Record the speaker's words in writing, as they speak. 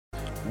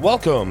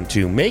Welcome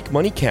to Make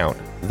Money Count,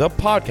 the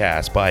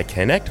podcast by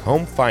Connect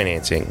Home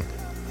Financing.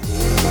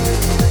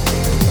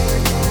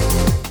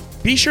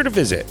 Be sure to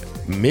visit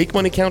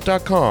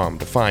MakeMoneyCount.com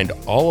to find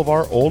all of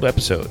our old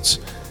episodes.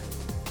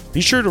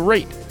 Be sure to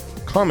rate,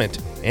 comment,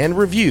 and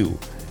review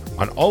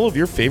on all of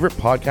your favorite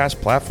podcast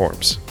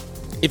platforms.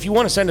 If you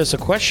want to send us a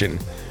question,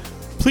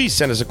 please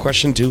send us a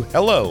question to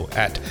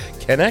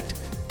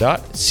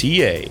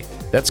hello@connect.ca.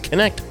 That's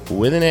Connect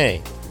with an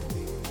A.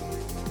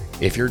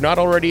 If you're not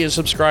already a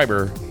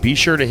subscriber, be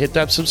sure to hit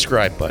that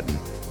subscribe button.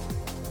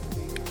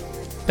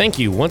 Thank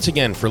you once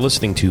again for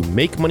listening to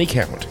Make Money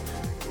Count.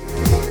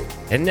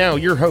 And now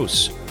your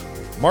hosts,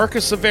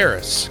 Marcus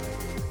Severus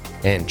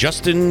and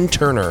Justin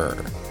Turner.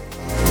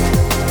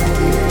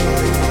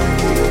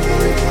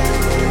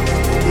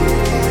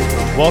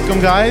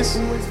 Welcome, guys,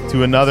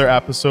 to another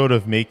episode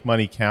of Make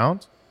Money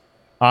Count.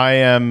 I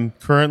am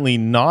currently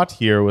not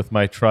here with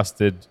my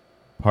trusted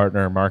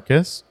partner,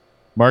 Marcus.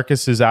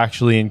 Marcus is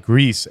actually in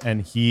Greece,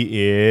 and he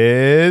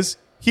is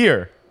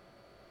here.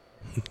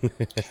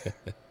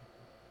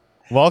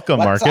 Welcome,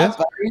 What's Marcus. up,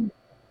 buddy?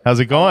 How's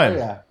it going? How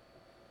are ya?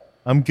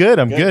 I'm good.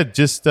 I'm good.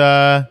 Just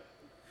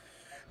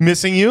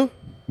missing you,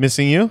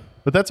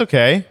 but that's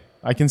okay.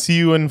 I can see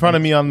you in front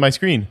of me on my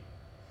screen.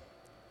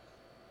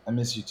 I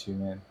miss you too,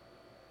 man.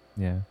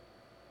 Yeah,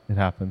 it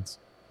happens.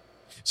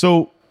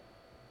 So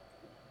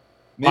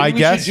Maybe I we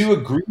guess- should do a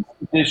Greek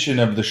edition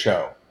of the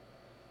show.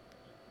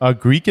 a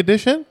Greek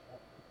edition?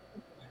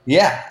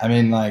 Yeah, I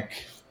mean, like,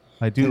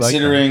 I do like that.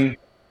 considering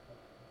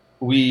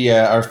we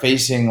are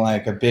facing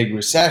like a big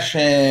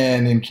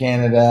recession in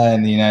Canada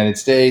and the United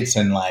States,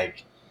 and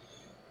like,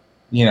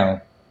 you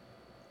know,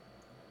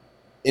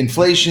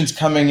 inflation's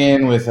coming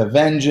in with a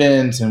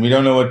vengeance, and we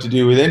don't know what to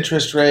do with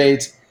interest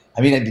rates.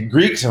 I mean, the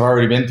Greeks have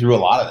already been through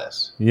a lot of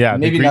this. Yeah,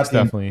 maybe the Greeks not the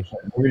definitely.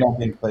 inflation, maybe not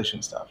the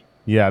inflation stuff.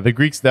 Yeah, the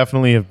Greeks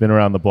definitely have been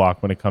around the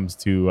block when it comes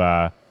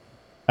to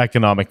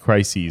economic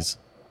crises.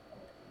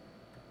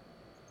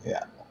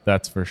 Yeah.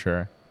 That's for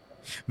sure.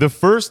 The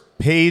first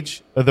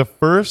thing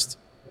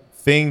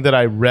that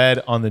I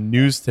read on the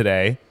news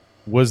today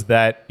was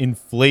that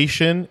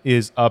inflation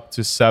is up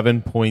to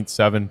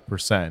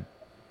 7.7%.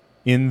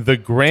 In the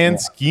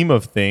grand scheme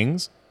of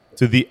things,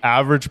 to the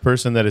average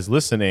person that is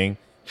listening,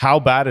 how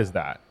bad is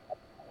that?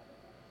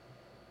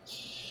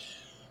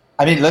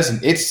 I mean,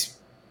 listen, it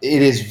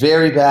is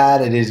very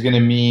bad. It is going to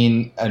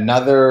mean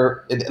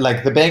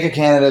like the Bank of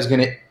Canada is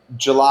going to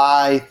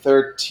July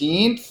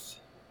 13th.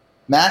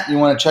 Matt, you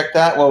want to check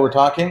that while we're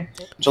talking?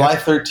 July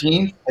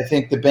 13th, I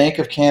think the Bank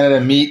of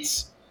Canada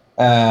meets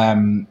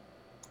and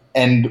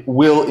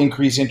will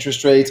increase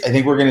interest rates. I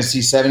think we're going to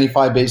see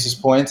 75 basis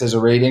points as a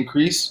rate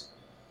increase.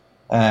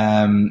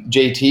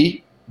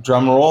 JT,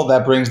 drum roll,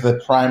 that brings the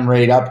prime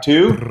rate up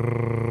to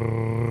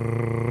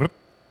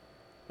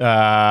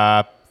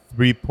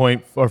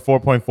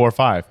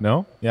 4.45.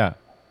 No? Yeah.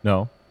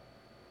 No.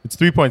 It's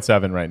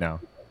 3.7 right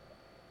now.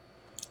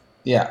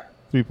 yeah,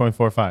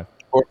 3.45.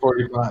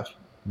 4.45.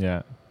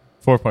 Yeah.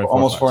 4.45.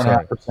 Almost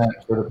 4.5% sorry.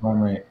 for the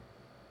prime rate.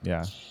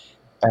 Yeah.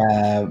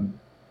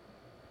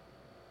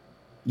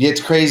 Yeah, it's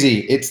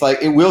crazy. It's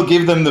like it will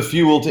give them the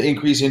fuel to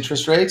increase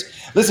interest rates.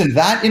 Listen,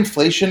 that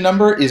inflation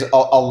number is a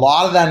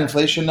lot of that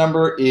inflation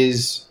number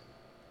is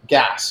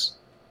gas.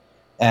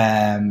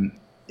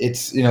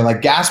 It's, you know,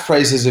 like gas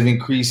prices have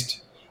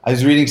increased. I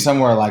was reading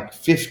somewhere like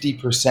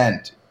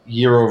 50%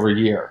 year over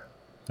year.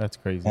 That's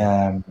crazy.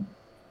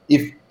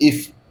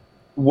 If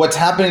what's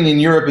happening in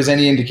Europe is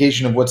any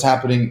indication of what's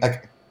happening,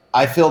 like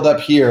I filled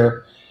up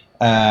here,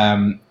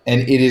 and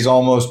it is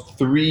almost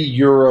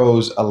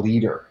 €3 a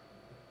liter.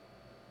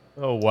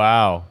 Oh,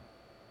 wow.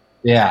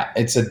 Yeah,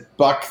 it's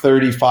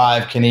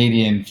 $1.35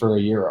 Canadian for a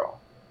euro.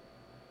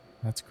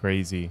 That's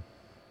crazy.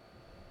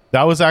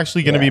 That was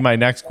actually going to be my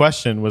next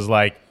question, was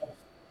like,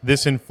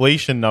 this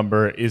inflation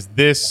number, is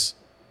this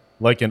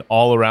like an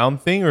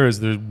all-around thing, or is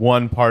there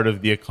one part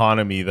of the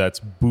economy that's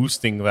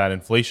boosting that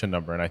inflation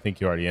number? And I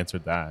think you already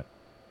answered that.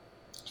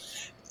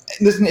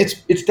 Listen,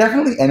 it's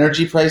definitely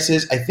energy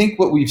prices. I think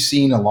what we've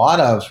seen a lot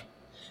of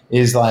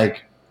is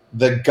like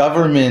the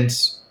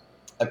government,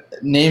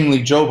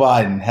 namely Joe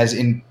Biden, has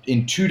in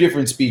two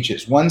different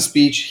speeches. One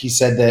speech, he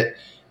said that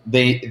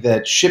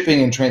that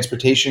shipping and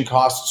transportation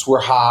costs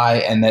were high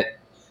and that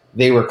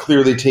they were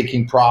clearly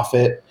taking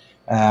profit.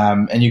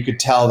 And you could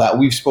tell that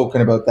we've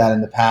spoken about that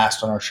in the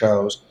past on our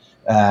shows,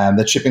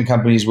 that shipping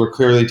companies were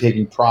clearly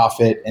taking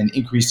profit and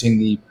increasing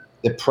the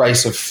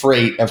price of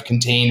freight of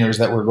containers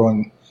that were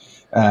going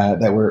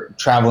that were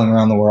traveling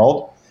around the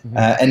world. Mm-hmm.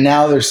 And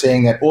now they're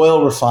saying that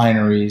oil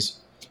refineries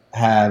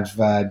have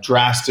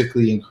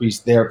drastically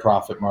increased their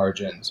profit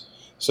margins.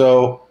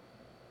 So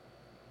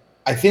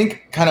I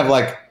think, kind of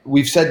like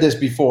we've said this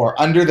before,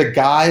 under the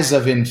guise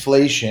of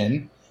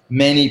inflation,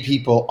 many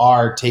people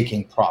are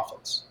taking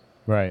profits.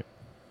 Right.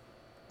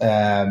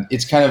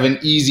 It's kind of an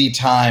easy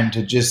time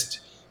to just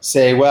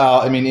say, well,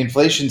 I mean,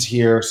 inflation's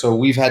here, so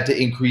we've had to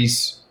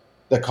increase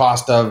the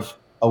cost of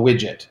a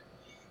widget.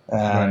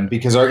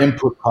 Because our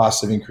input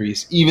costs have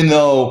increased, even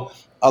though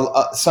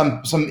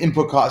some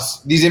input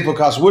costs, these input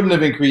costs wouldn't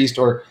have increased,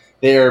 or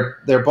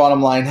their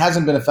bottom line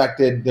hasn't been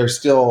affected. They're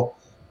still,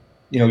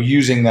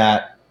 using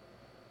that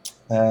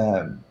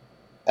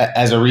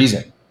as a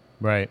reason.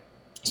 Right.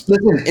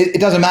 Listen,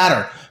 it doesn't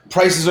matter.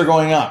 Prices are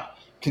going up.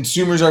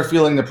 Consumers are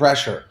feeling the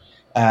pressure.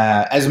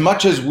 As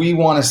much as we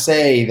want to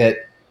say that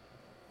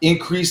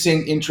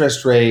increasing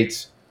interest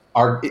rates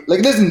are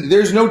listen,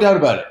 there's no doubt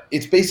about it.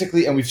 It's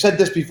basically, and we've said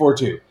this before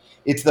too,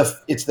 it's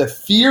the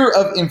fear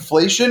of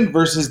inflation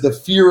versus the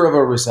fear of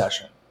a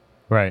recession.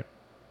 Right.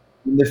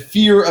 And the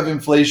fear of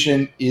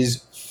inflation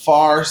is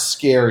far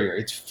scarier.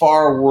 It's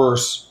far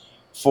worse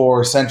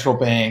for central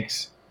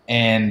banks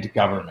and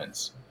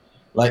governments.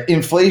 Like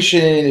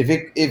inflation,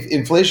 if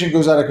inflation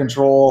goes out of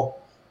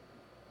control,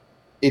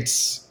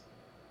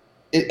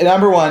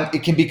 number one,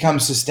 it can become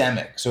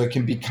systemic. So it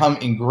can become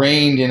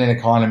ingrained in an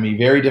economy,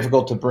 very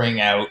difficult to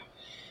bring out.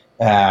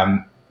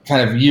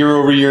 Kind of year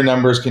over year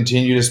numbers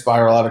continue to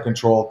spiral out of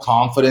control.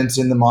 Confidence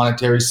in the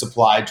monetary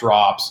supply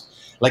drops.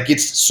 Like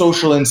it's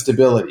social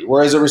instability.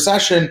 Whereas a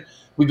recession,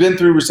 we've been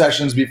through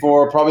recessions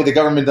before. Probably the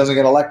government doesn't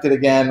get elected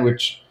again,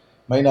 which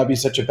might not be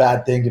such a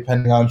bad thing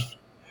depending on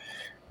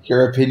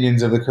your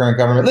opinions of the current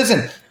government.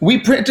 Listen, we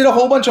printed a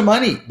whole bunch of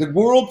money. The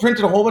world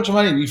printed a whole bunch of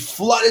money. We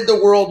flooded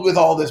the world with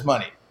all this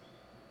money.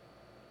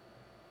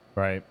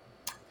 Right.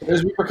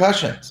 There's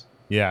repercussions.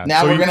 Yeah.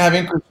 Now we're going to have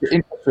interest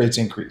rates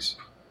increase.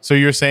 So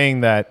you're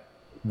saying that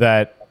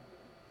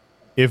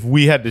if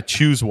we had to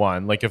choose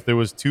one, like if there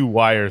was two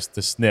wires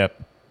to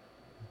snip,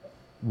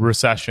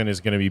 recession is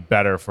going to be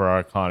better for our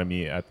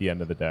economy at the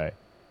end of the day.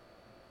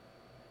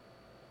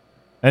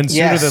 And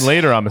sooner than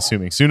later, I'm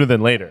assuming. Sooner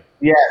than later.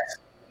 Yes.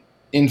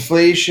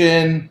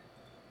 Inflation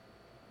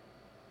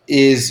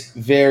is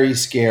very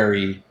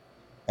scary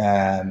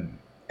and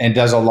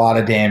does a lot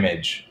of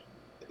damage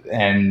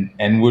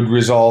and would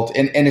result,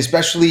 and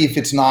especially if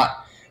it's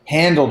not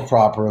handled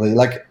properly.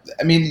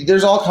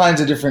 There's all kinds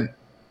of different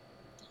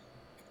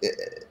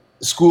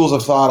schools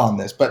of thought on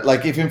this, but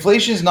like if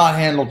inflation is not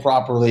handled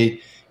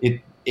properly,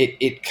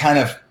 it kind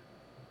of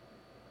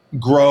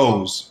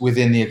grows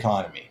within the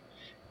economy.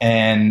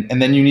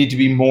 And then you need to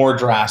be more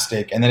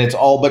drastic, and then it's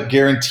all but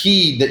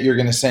guaranteed that you're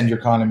going to send your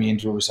economy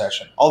into a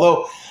recession.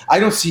 Although I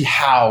don't see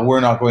how we're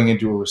not going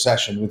into a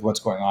recession with what's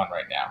going on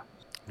right now.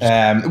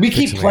 We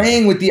keep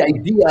playing with the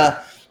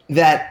idea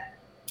that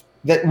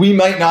we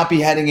might not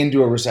be heading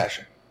into a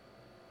recession,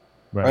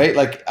 right?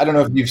 Like, I don't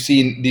know if you've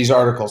seen these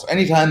articles.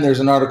 Anytime there's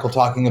an article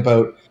talking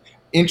about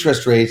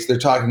interest rates, they're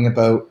talking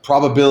about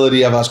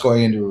probability of us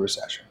going into a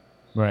recession.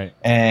 Right.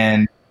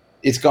 And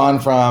it's gone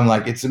from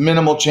like it's a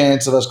minimal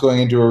chance of us going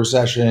into a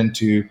recession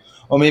to,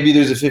 maybe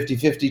there's a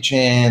 50-50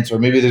 chance, or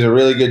maybe there's a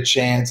really good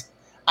chance.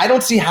 I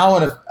don't see how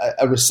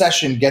a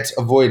recession gets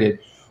avoided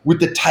with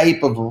the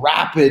type of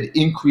rapid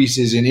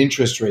increases in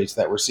interest rates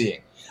that we're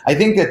seeing. I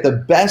think that the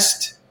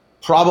best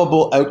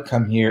probable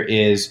outcome here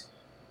is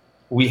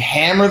we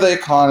hammer the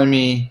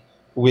economy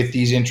with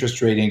these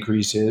interest rate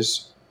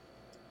increases.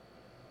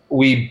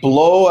 We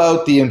blow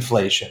out the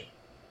inflation.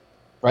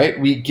 Right?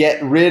 We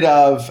get rid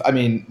of,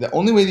 the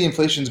only way the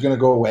inflation is going to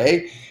go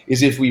away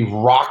is if we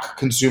rock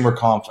consumer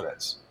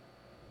confidence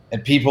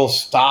and people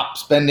stop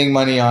spending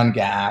money on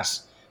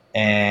gas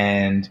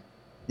and,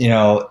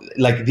 the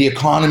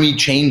economy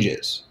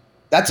changes.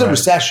 That's a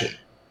recession.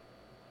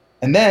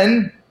 And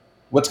then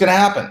what's going to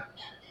happen?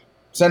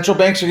 Central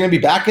banks are going to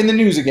be back in the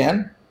news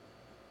again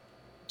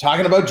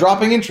talking about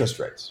dropping interest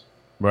rates.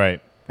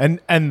 Right. And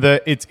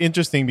it's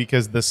interesting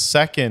because the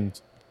second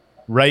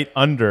right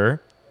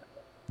under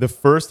the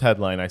first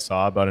headline I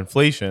saw about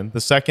inflation,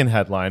 the second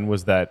headline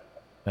was that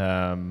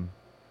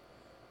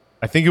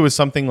I think it was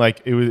something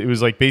like it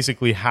was like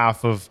basically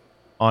half of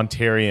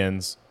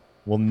Ontarians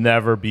will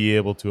never be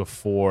able to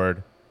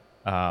afford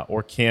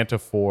or can't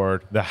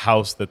afford the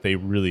house that they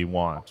really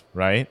want,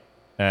 right?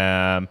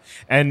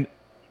 And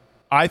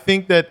I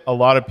think that a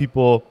lot of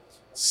people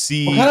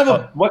see what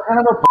kind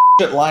of a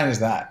bullshit line is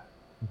that?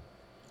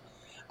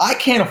 I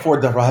can't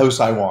afford the house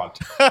I want.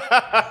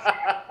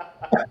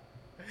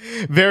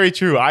 Very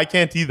true. I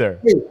can't either.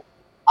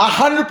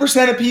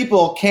 100% of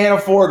people can't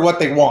afford what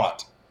they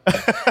want.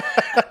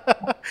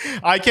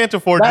 I can't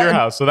afford your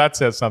house, so that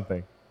says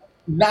something.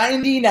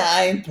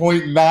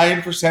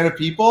 99.9% of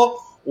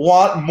people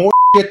want more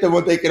shit than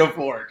what they can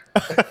afford.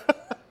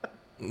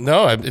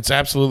 No, it's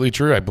absolutely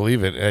true. I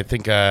believe it. I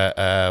think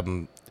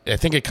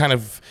it kind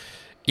of,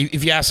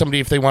 if you ask somebody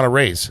if they want to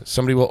raise,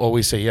 somebody will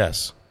always say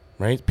yes,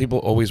 right? People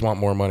always want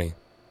more money.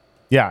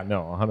 Yeah,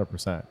 no,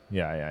 100%.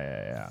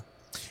 Yeah.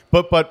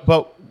 But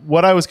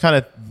what I was kind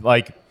of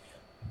like,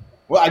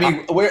 well, do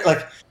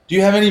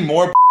you have any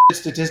more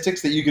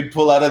statistics that you could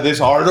pull out of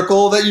this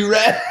article that you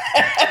read?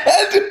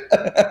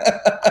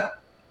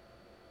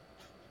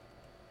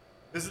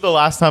 This is the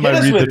last time I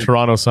read the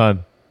Toronto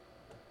Sun.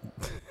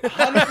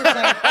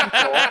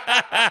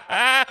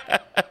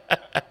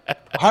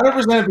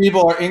 100% of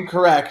people are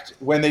incorrect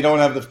when they don't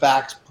have the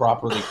facts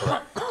properly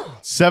correct.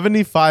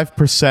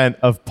 75%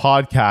 of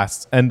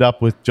podcasts end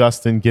up with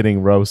Justin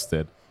getting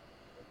roasted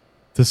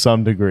to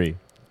some degree.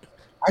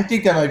 I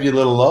think that might be a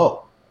little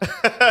low.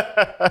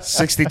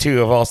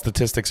 62 of all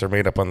statistics are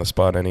made up on the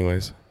spot,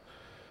 anyways.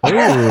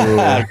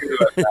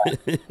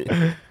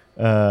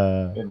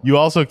 You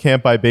also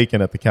can't buy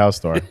bacon at the cow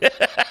store.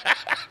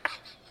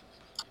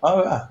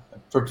 Oh yeah,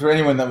 for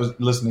anyone that was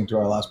listening to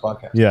our last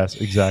podcast. Yes,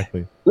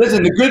 exactly.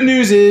 Listen, the good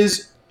news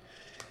is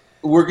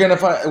we're gonna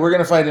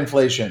fight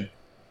inflation.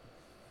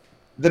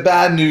 The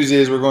bad news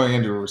is we're going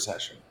into a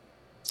recession.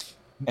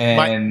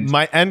 And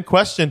My end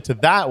question to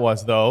that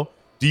was, though,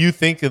 do you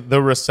think that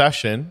the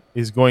recession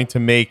is going to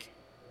make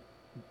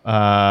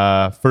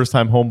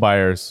first-time home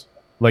buyers,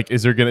 like,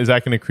 is that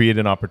going to create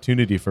an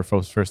opportunity for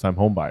first-time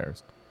home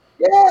buyers?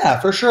 yeah,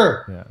 for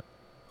sure. Yeah.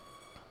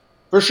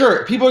 For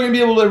sure. People are going to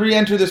be able to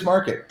re-enter this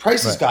market.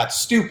 Prices Right. got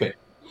stupid.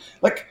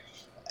 Like,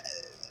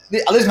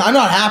 listen, I'm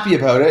not happy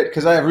about it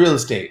because I have real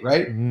estate,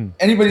 right?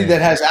 Anybody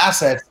that has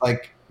assets,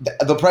 like,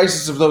 the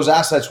prices of those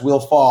assets will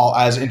fall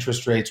as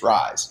interest rates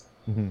rise.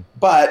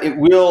 But it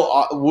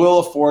will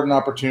afford an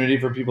opportunity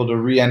for people to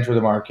re-enter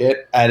the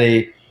market at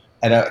a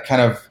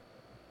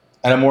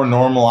more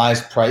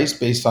normalized price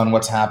based on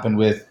what's happened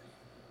with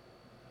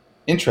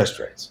interest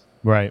rates.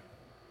 Right.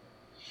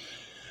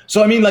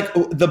 So, I mean, like,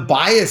 the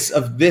bias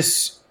of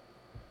this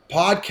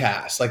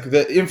podcast, like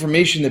the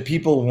information that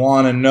people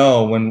want to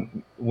know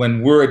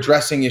when we're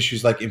addressing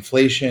issues like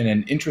inflation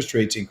and interest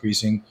rates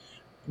increasing,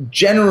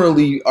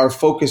 generally are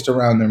focused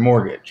around their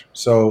mortgage.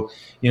 So,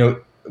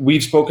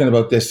 we've spoken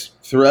about this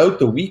throughout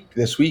the week,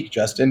 this week,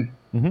 Justin.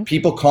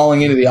 People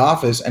calling into the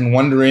office and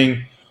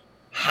wondering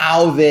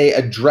how they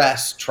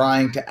address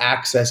trying to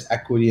access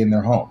equity in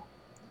their home.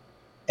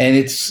 And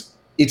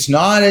it's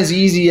not as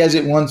easy as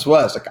it once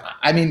was. Like,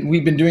 I mean,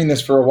 we've been doing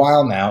this for a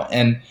while now,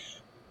 and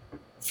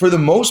for the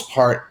most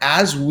part,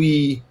 as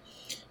we,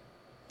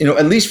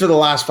 at least for the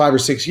last 5 or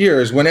 6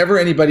 years, whenever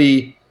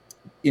anybody,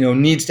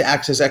 needs to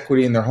access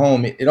equity in their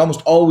home, it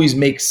almost always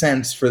makes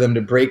sense for them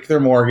to break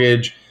their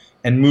mortgage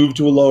and move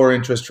to a lower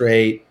interest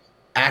rate,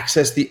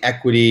 access the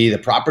equity, the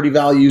property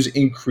values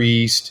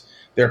increased,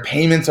 their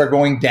payments are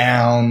going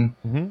down.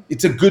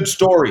 It's a good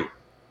story.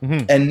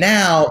 And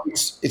now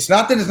it's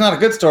not that it's not a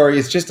good story,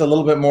 it's just a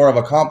little bit more of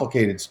a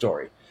complicated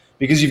story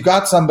because you've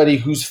got somebody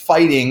who's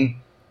fighting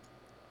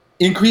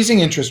increasing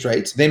interest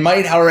rates. They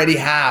might already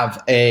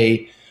have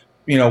a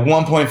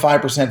 1.5%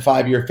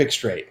 5-year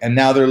fixed rate, and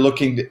now they're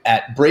looking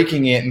at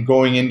breaking it and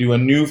going into a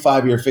new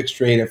 5-year fixed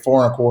rate at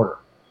 4.25%.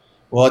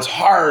 Well, it's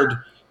hard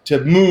to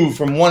move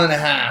from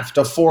 1.5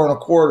 to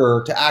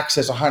 4.25 to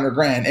access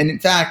 $100,000, and in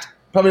fact,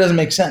 probably doesn't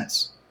make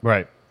sense,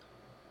 Right.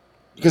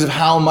 because of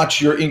how much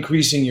you're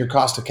increasing your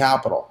cost of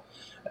capital.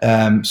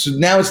 So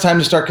now it's time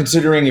to start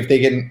considering if we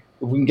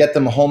can get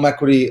them a home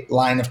equity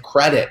line of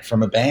credit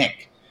from a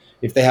bank,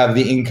 if they have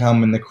the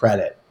income and the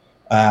credit,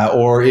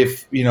 or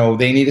if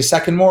they need a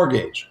second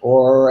mortgage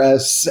or a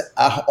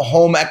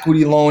home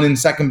equity loan in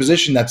second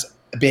position that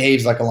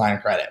behaves like a line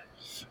of credit.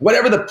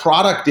 Whatever the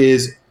product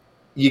is,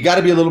 you got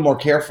to be a little more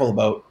careful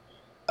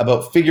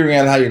about figuring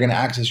out how you're going to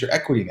access your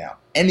equity now.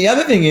 And the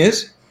other thing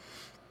is,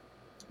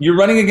 you're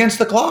running against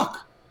the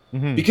clock.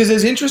 Because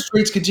as interest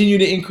rates continue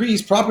to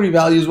increase, property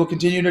values will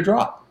continue to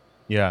drop.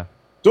 Yeah.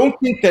 Don't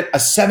think that a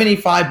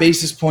 75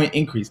 basis point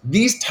increase,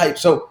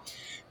 so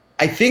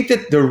I think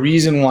that the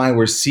reason why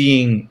we're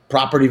seeing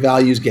property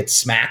values get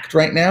smacked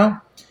right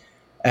now,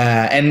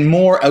 and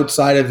more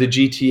outside of the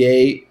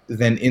GTA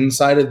than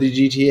inside of the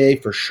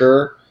GTA for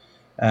sure,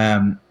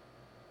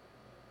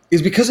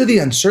 is because of the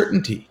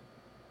uncertainty.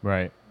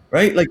 Right.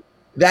 Right? Like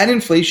that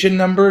inflation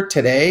number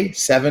today,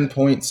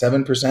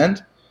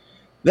 7.7%,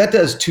 that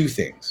does two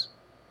things.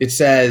 It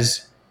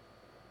says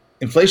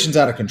inflation's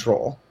out of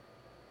control,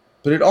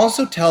 but it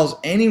also tells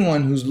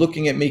anyone who's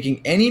looking at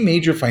making any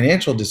major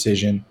financial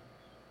decision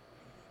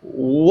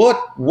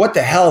what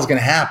the hell is going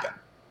to happen.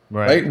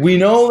 Right? We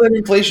know that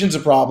inflation's a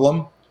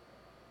problem,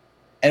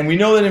 and we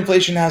know that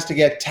inflation has to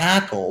get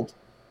tackled.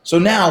 So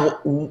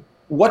now,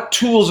 what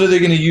tools are they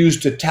going to use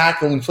to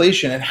tackle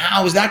inflation, and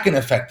how is that going to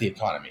affect the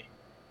economy?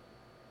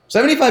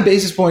 75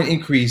 basis point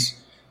increase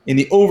in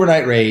the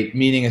overnight rate,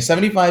 meaning a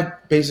 75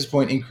 basis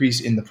point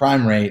increase in the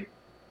prime rate,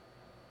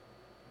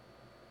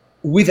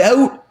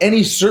 without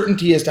any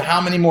certainty as to how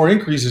many more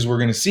increases we're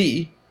going to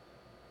see,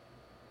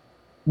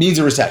 means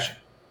a recession.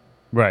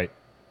 Right.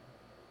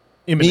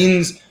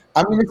 Means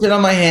I'm going to sit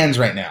on my hands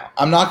right now.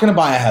 I'm not going to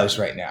buy a house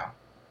right now.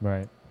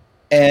 Right.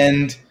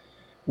 And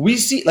we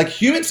see, like,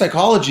 human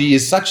psychology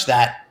is such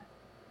that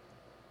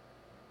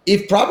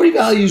if property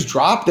values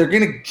drop, they're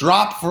going to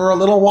drop for a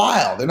little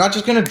while. They're not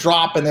just going to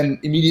drop and then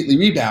immediately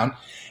rebound,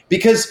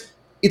 because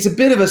it's a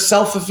bit of a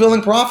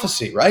self-fulfilling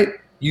prophecy, right?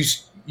 You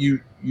say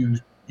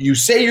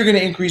you're going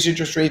to increase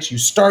interest rates. You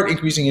start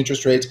increasing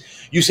interest rates.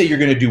 You say you're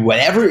going to do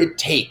whatever it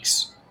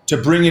takes to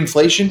bring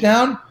inflation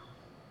down.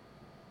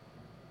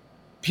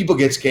 People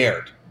get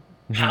scared.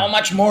 How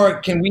much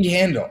more can we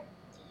handle?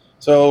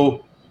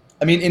 So,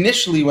 I mean,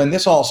 initially when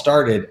this all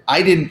started,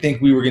 I didn't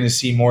think we were going to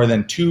see more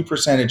than 2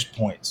 percentage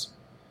points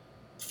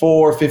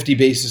for 50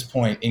 basis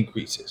point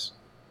increases.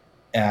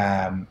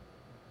 Now,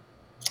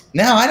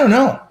 I don't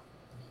know.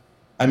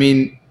 I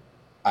mean,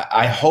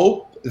 I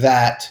hope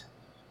that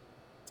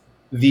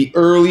the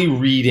early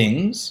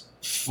readings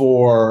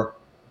for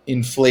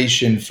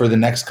inflation for the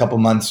next couple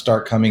months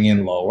start coming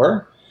in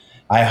lower.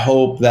 I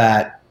hope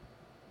that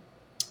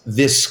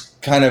this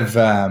kind of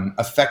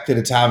effect that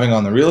it's having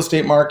on the real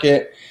estate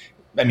market.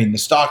 I mean, the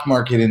stock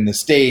market in the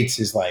States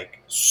is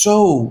like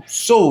so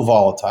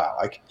volatile.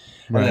 Like,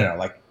 right. I don't know,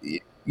 like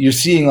you're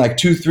seeing like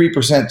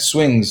 2-3%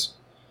 swings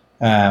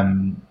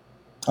on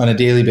a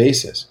daily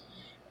basis.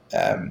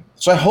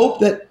 So I hope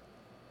that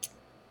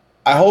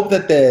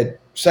the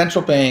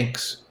central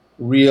banks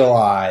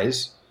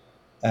realize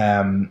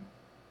that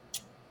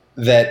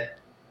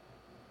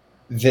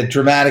the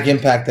dramatic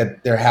impact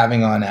that they're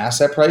having on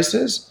asset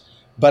prices.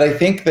 But I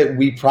think that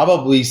we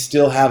probably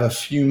still have a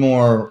few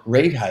more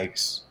rate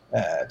hikes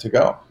to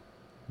go.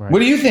 Right. What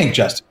do you think,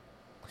 Justin?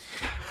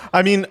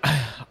 I mean,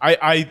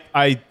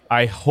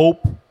 I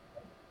hope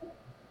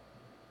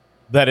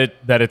that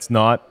it's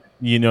not,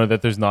 that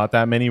there's not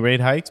that many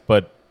rate hikes,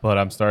 but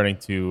I'm starting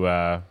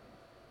to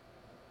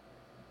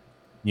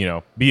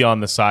be on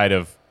the side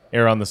of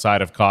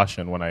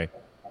caution when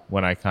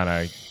I kind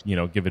of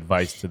give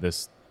advice to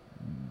this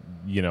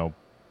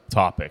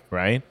topic,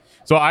 right?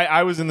 So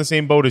I was in the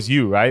same boat as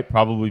you, right?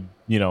 Probably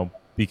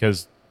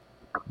because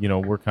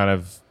we're kind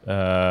of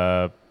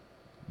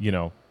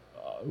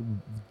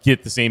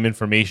get the same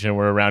information,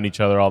 we're around each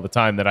other all the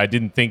time, that I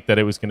didn't think that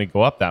it was going to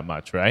go up that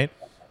much, right?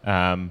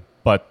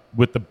 But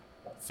with the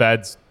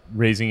Feds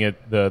raising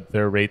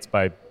their rates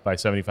by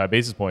 75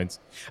 basis points.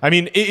 I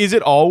mean, is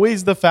it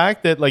always the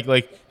fact that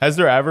like has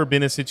there ever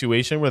been a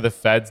situation where the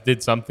Feds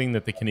did something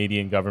that the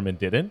Canadian government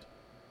didn't?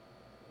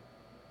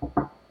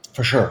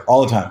 For sure,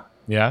 all the time.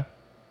 Yeah.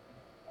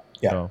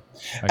 Yeah. So,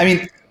 I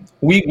mean,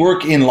 we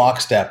work in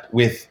lockstep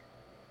with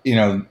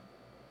the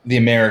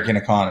American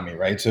economy,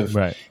 right? So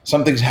if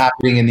something's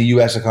happening in the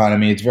U.S.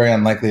 economy, it's very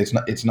unlikely it's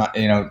not it's not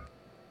going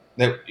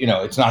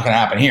to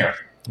happen here.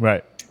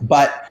 Right.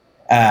 But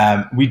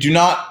we do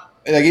not,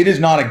 like, it is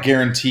not a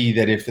guarantee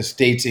that if the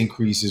States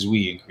increases,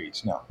 we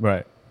increase. No.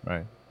 Right.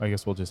 I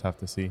guess we'll just have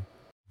to see.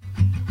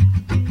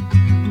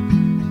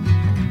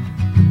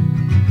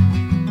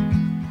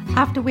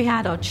 After we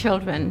had our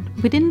children,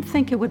 we didn't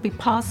think it would be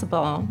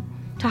possible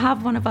to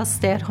have one of us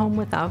stay at home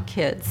with our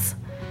kids,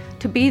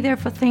 to be there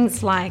for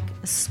things like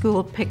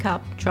school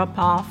pickup,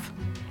 drop-off,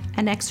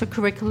 and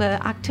extracurricular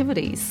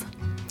activities.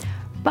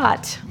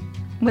 But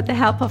with the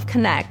help of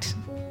Connect,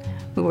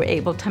 we were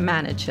able to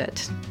manage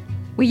it.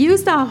 We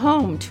used our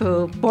home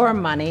to borrow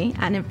money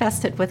and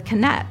invest it with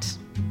Connect.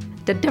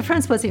 The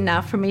difference was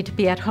enough for me to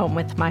be at home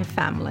with my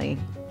family.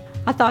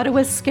 I thought it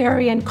was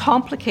scary and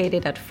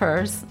complicated at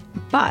first,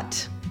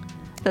 but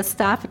the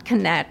staff at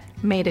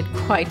Connect made it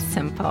quite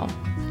simple.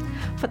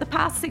 For the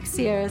past 6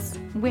 years,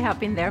 we have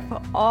been there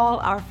for all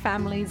our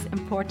family's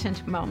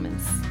important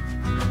moments.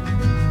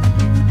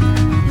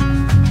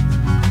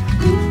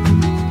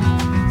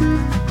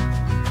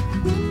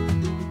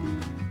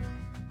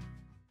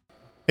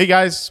 Hey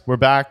guys, we're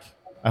back.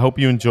 I hope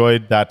you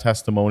enjoyed that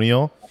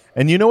testimonial.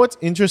 And you know what's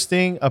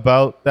interesting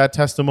about that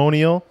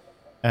testimonial?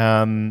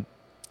 I'm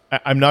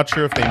not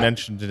sure if they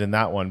mentioned it in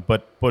that one,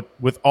 but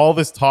with all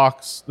this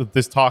talk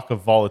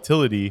of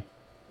volatility,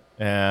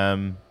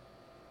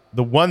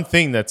 the one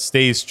thing that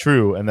stays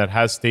true and that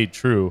has stayed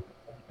true,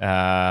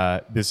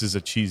 this is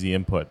a cheesy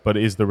input, but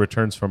is the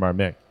returns from our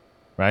MIC,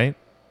 right?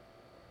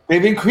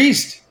 They've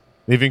increased,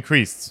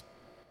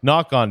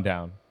 not gone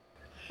down.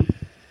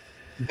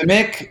 The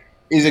MIC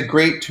is a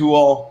great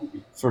tool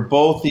for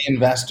both the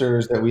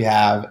investors that we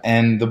have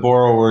and the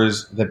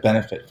borrowers that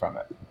benefit from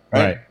it,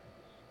 right?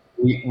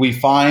 We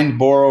find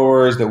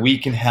borrowers that we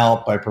can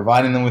help by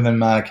providing them with an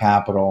amount of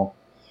capital.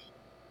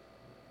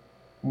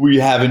 We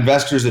have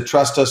investors that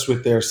trust us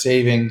with their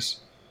savings.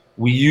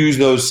 We use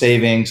those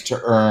savings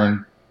to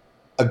earn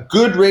a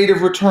good rate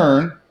of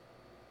return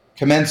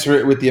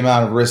commensurate with the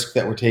amount of risk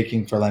that we're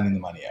taking for lending the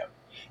money out.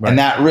 Right. And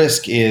that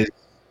risk is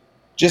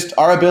just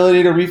our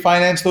ability to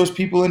refinance those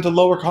people into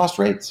lower cost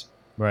rates.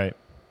 Right.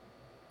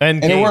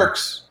 And it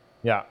works.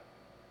 Yeah.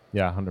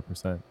 Yeah,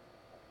 100%.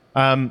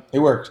 It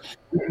works.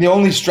 The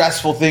only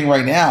stressful thing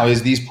right now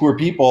is these poor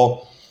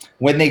people,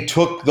 when they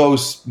took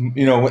those,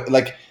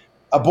 like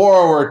a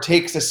borrower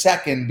takes a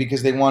second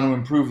because they want to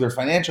improve their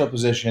financial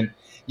position,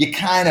 you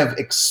kind of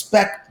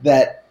expect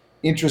that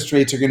interest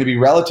rates are going to be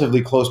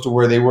relatively close to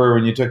where they were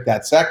when you took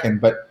that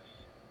second. But,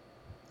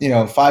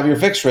 5-year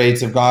fixed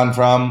rates have gone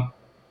from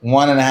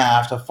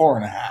 1.5 to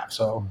 4.5.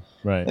 So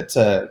it's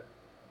a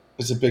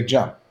big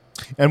jump.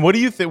 And what do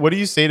you think? What do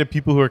you say to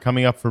people who are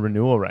coming up for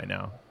renewal right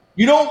now?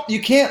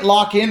 You can't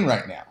lock in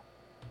right now.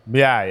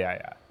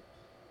 Yeah.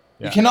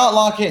 You cannot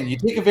lock in. You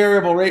take a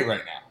variable rate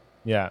right now.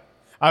 Yeah.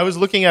 I was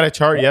looking at a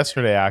chart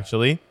yesterday,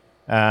 actually,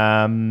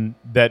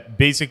 that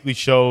basically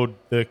showed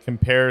the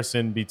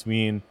comparison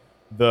between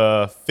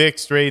the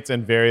fixed rates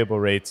and variable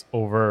rates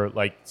over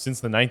since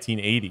the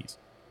 1980s.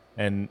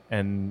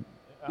 And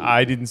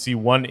I didn't see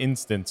one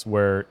instance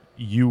where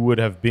you would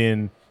have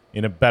been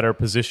in a better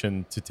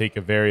position to take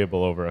a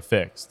variable over a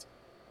fixed.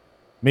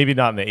 Maybe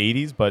not in the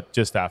 80s, but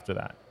just after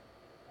that.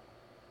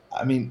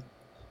 I mean,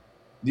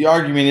 the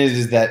argument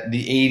is that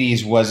the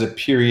 80s was a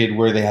period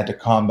where they had to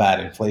combat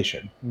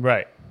inflation.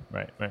 Right.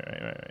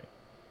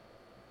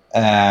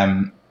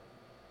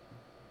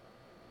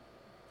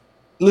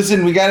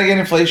 Listen, we got to get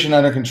inflation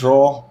under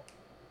control,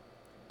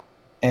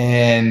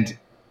 and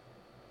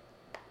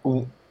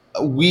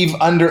we've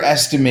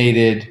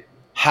underestimated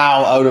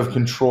how out of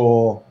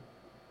control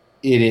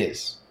it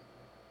is.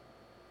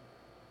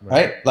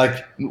 Right?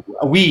 Like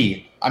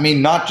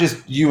not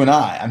just you and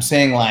I. I'm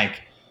saying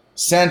like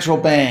central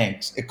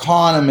banks,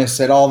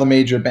 economists at all the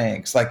major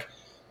banks,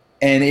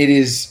 and it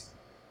is,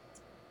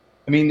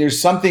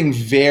 there's something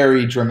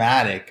very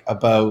dramatic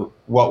about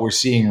what we're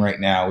seeing right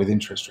now with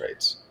interest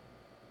rates,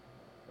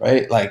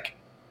 right?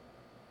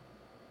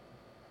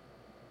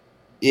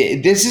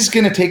 This is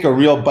going to take a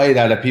real bite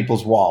out of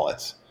people's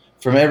wallets,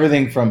 from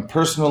everything from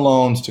personal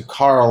loans to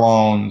car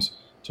loans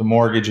to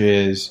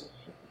mortgages.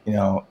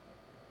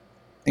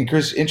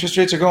 Interest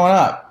rates are going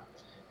up,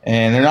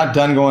 and they're not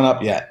done going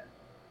up yet.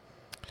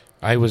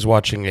 I was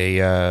watching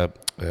so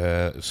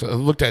I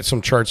looked at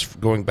some charts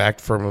going back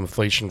from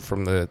inflation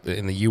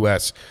in the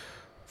U.S.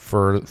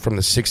 from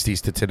the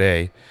 60s to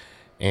today,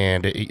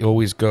 and it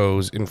always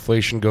goes,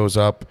 inflation goes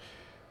up,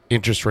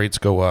 interest rates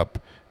go up,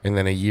 and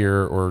then a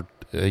year or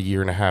a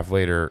year and a half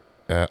later,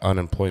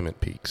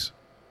 unemployment peaks.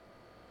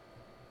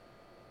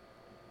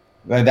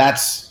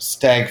 That's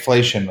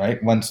stagflation,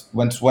 right? Once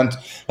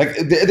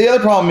the other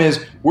problem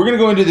is we're going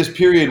to go into this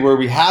period where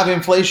we have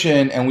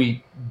inflation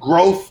and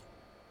growth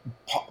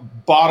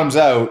bottoms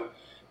out,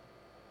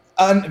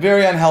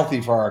 very unhealthy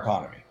for our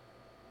economy.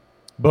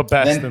 But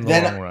best in the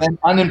long run. Then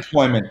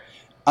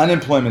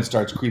unemployment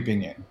starts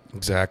creeping in.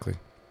 Exactly.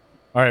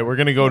 All right, we're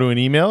going to go to an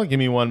email. Give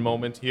me one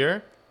moment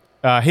here.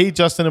 Hey,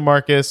 Justin and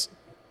Marcus.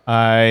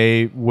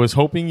 I was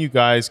hoping you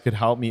guys could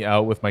help me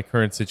out with my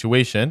current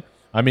situation.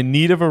 I'm in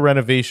need of a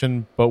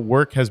renovation, but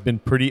work has been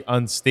pretty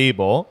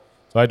unstable,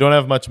 so I don't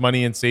have much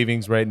money in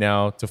savings right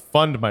now to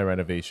fund my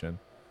renovation.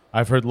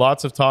 I've heard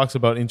lots of talks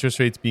about interest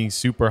rates being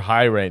super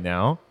high right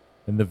now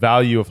and the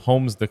value of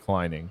homes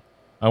declining.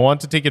 I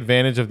want to take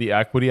advantage of the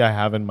equity I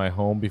have in my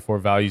home before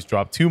values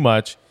drop too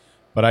much,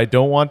 but I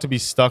don't want to be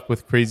stuck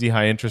with crazy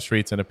high interest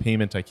rates and a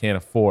payment I can't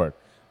afford.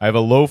 I have a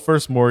low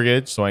first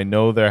mortgage, so I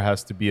know there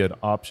has to be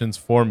options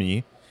for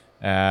me.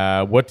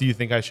 What do you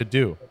think I should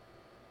do?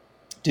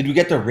 Did we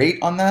get the rate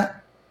on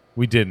that?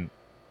 We didn't.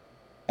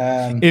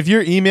 If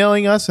you're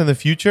emailing us in the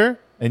future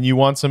and you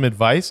want some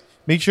advice,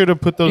 make sure to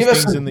put those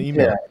things in the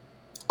email.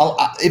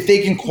 If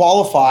they can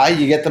qualify,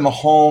 you get them a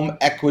home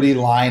equity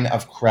line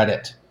of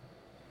credit.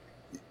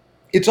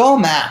 It's all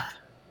math,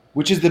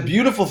 which is the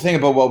beautiful thing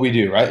about what we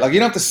do, right? You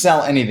don't have to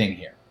sell anything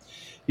here.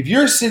 If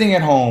you're sitting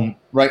at home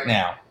right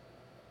now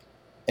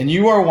and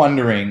you are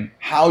wondering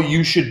how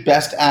you should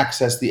best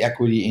access the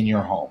equity in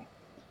your home,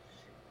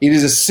 it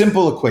is a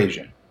simple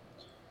equation.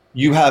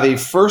 You have a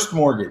first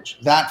mortgage.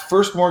 That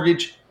first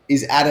mortgage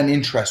is at an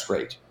interest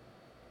rate.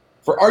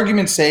 For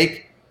argument's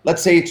sake,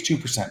 let's say it's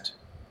 2%.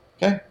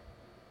 Okay?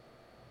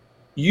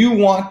 You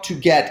want to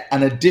get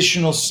an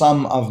additional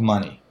sum of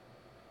money.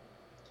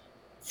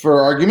 For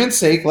argument's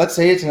sake, let's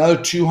say it's another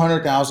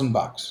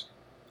 $200,000.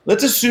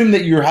 Let's assume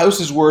that your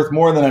house is worth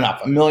more than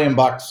enough, $1 million.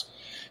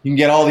 You can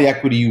get all the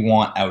equity you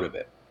want out of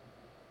it.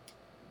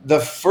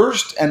 The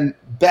first and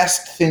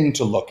best thing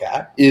to look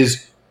at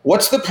is,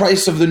 what's the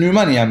price of the new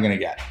money I'm going to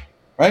get,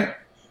 right?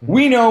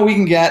 We know we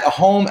can get a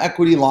home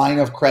equity line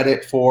of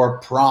credit for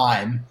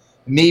prime,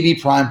 maybe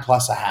prime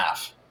plus a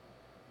half,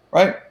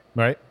 right?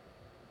 Right.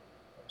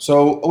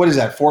 So what is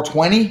that,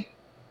 420?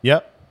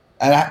 Yep.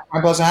 At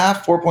prime plus a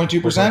half,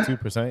 4.2%?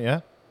 4.2%, yeah.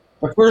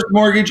 The first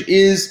mortgage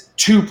is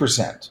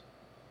 2%.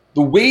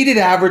 The weighted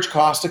average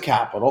cost of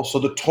capital, so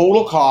the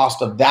total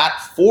cost of that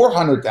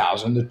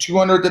 $400,000, the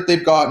 $200,000 that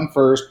they've gotten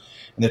first,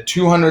 and the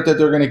 $200,000 that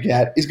they're going to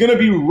get, is going to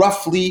be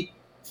roughly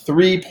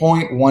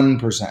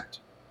 3.1%.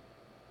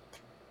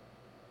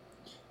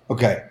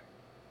 Okay.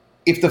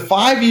 If the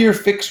 5-year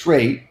fixed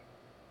rate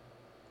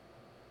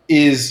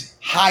is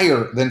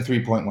higher than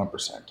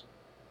 3.1%,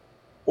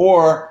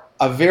 or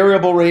a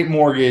variable rate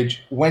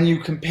mortgage, when you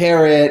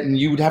compare it, and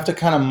you would have to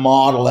kind of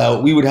model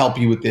out, we would help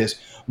you with this,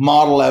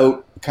 model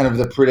out kind of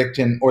the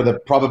prediction or the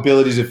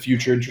probabilities of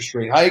future interest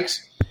rate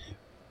hikes.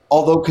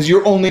 Although, because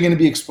you're only going to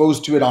be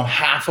exposed to it on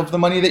half of the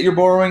money that you're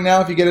borrowing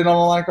now if you get it on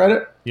a line of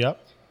credit. Yep.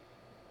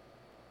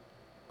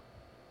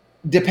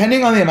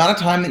 Depending on the amount of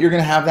time that you're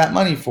going to have that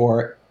money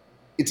for,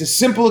 it's a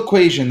simple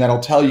equation that'll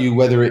tell you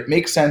whether it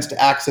makes sense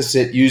to access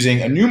it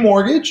using a new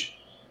mortgage,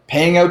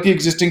 paying out the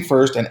existing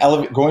first and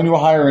going to a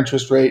higher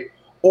interest rate,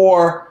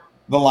 or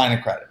the line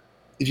of credit.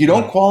 If you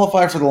don't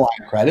qualify for the line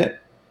of credit,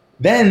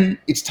 then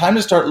it's time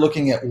to start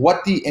looking at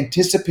what the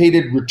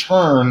anticipated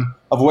return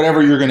of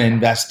whatever you're going to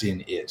invest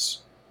in is,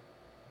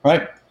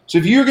 right? So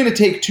if you're going to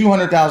take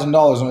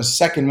 $200,000 on a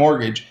second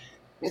mortgage,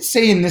 let's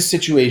say in this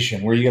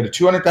situation where you got a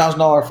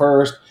 $200,000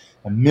 first,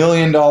 $1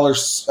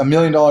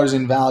 million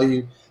in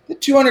value, the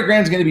 200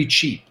 grand is going to be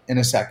cheap in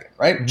a second,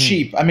 right? Mm-hmm.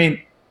 Cheap. I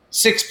mean,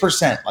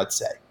 6%, let's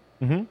say.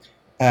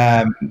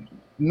 Mm-hmm.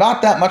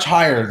 Not that much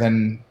higher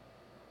than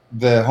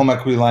the home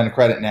equity line of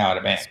credit now at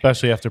a bank.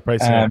 Especially after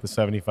pricing out the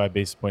 75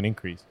 basis point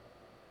increase.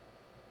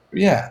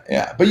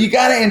 Yeah. But you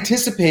got to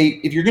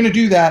anticipate, if you're going to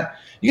do that,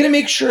 you got to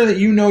make sure that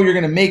you know you're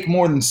going to make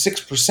more than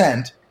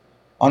 6%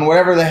 on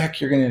whatever the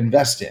heck you're going to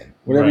invest in,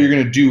 whatever you're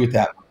going to do with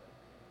that money.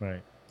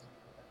 Right.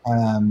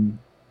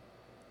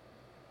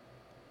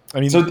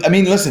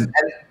 Listen,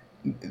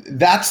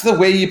 that's the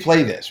way you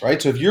play this,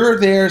 right? So if you're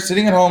there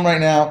sitting at home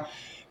right now,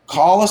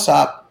 call us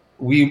up.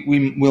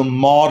 We will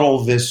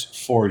model this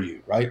for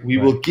you, right? We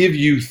will give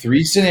you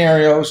 3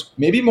 scenarios,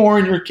 maybe more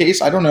in your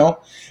case, I don't know,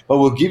 but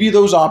we'll give you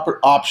those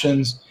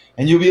options,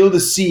 and you'll be able to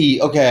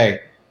see, okay,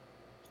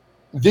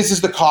 this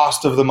is the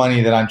cost of the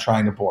money that I'm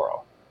trying to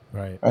borrow.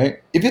 Right.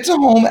 If it's a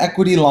home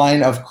equity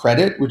line of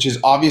credit, which is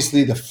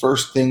obviously the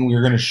first thing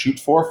we're going to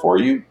shoot for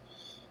you,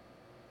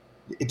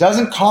 it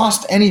doesn't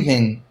cost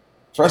anything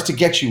for us to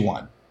get you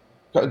one.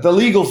 The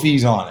legal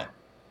fees on it.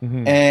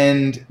 Mm-hmm.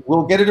 And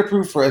we'll get it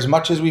approved for as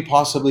much as we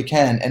possibly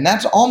can. And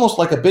that's almost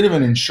like a bit of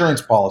an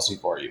insurance policy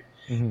for you.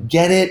 Mm-hmm.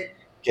 Get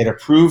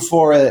approved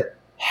for it,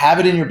 have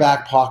it in your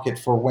back pocket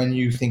for when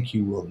you think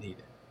you will need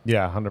it.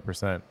 Yeah,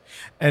 100%.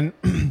 And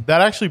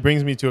that actually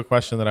brings me to a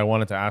question that I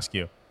wanted to ask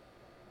you.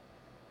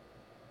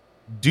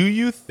 Do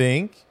you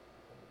think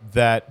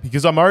that,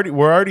 because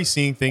we're already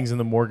seeing things in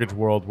the mortgage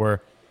world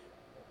where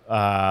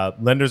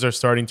lenders are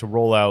starting to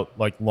roll out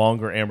like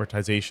longer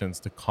amortizations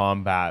to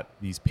combat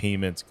these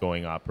payments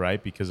going up,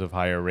 right? Because of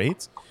higher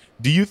rates.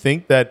 Do you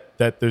think that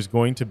there's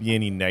going to be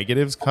any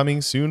negatives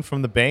coming soon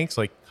from the banks,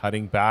 like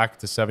cutting back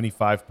to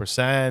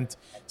 75%,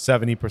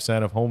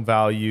 70% of home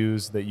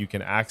values that you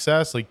can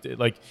access?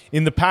 Like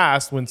in the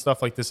past, when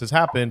stuff like this has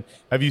happened,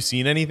 have you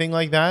seen anything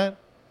like that?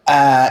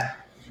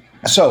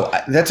 So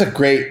that's a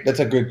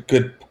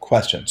good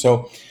question.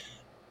 So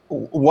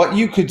what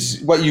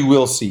you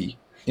will see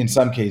in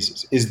some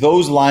cases is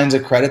those lines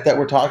of credit that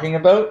we're talking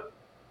about,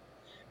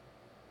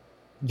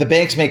 the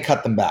banks may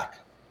cut them back.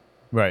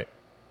 Right.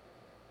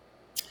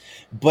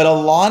 But a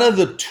lot of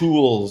the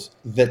tools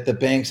that the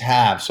banks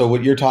have, so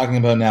what you're talking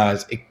about now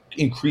is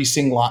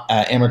increasing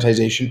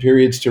amortization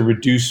periods to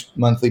reduce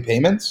monthly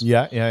payments.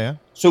 Yeah.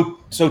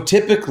 So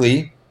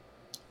typically,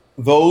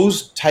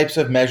 those types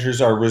of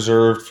measures are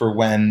reserved for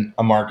when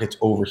a market's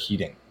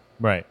overheating.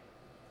 Right.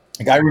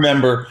 Like I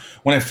remember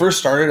when I first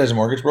started as a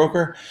mortgage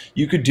broker,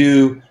 you could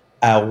do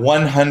a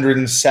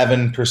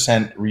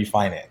 107%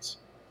 refinance.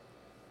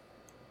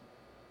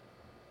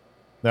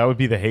 That would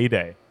be the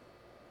heyday.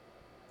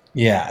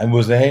 Yeah, it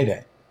was the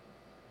heyday.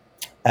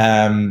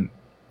 Now,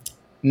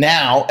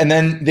 and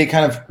then they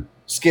kind of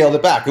scaled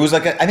it back. It was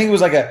maybe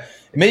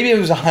it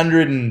was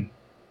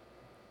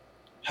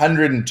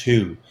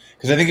 102.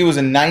 Because I think it was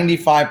a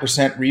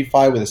 95%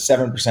 refi with a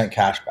 7%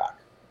 cash back.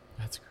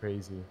 That's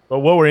crazy.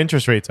 But what were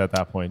interest rates at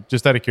that point?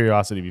 Just out of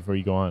curiosity before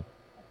you go on.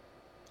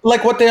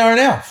 Like what they are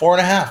now,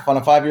 4.5 on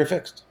a 5-year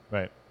fixed.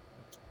 Right.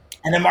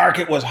 And the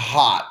market was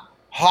hot.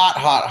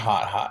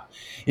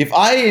 If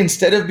I,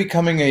 instead of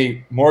becoming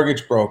a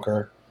mortgage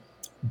broker,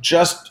 I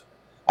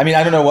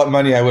don't know what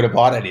money I would have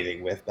bought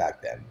anything with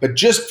back then, but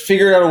just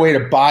figured out a way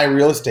to buy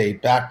real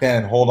estate back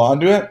then and hold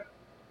on to it,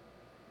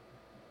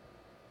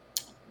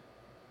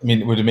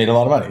 it would have made a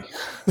lot of money.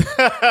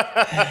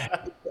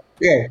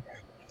 Yeah.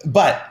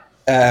 But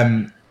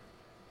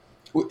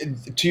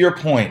to your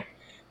point,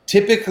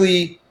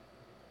 typically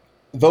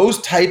those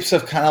types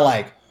of kind of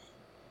like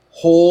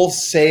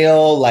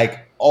wholesale,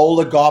 like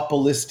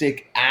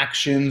oligopolistic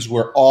actions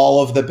where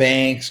all of the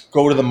banks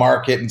go to the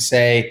market and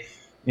say,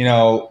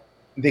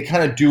 they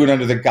kind of do it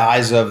under the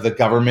guise of the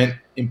government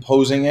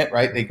imposing it,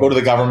 right? They go to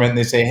the government and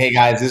they say, hey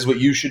guys, this is what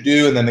you should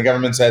do. And then the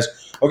government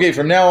says, okay,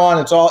 from now on,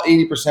 it's all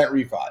 80%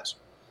 refis,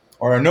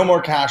 or no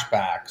more cash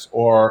backs,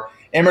 or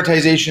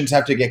amortizations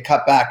have to get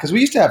cut back. Because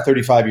we used to have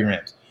 35-year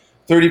IMs.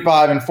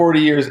 35 and 40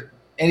 years,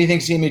 anything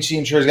CMHC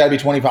insures got to be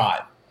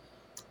 25.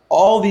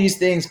 All these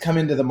things come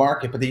into the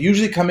market, but they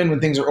usually come in when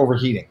things are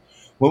overheating.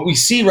 What we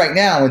see right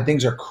now when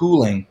things are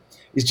cooling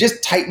is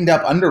just tightened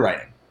up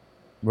underwriting.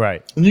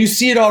 Right. And you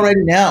see it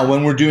already now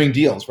when we're doing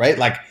deals, right?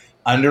 Like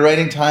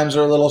underwriting times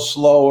are a little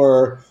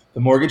slower.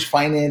 The mortgage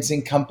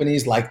financing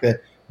companies like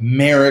the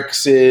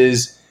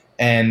Merixes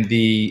and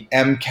the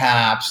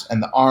MCAPs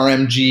and the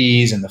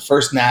RMGs and the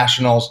First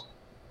Nationals,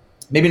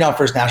 maybe not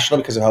First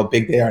National because of how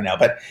big they are now,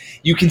 but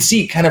you can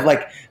see kind of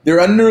like they're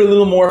under a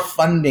little more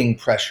funding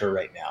pressure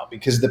right now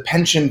because the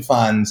pension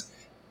funds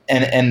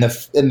and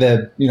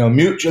the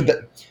mutual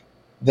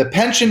the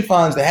pension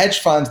funds, the hedge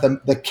funds,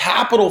 the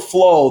capital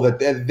flow that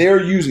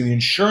they're using, the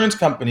insurance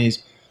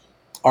companies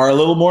are a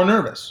little more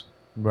nervous.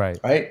 Right.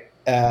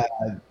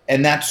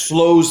 And that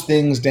slows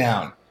things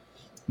down.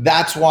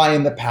 That's why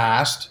in the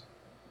past,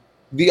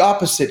 the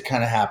opposite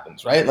kind of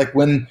happens, right? Like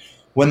when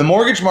the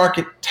mortgage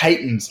market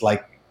tightens,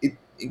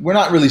 we're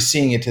not really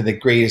seeing it to the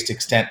greatest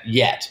extent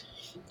yet.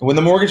 When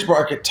the mortgage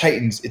market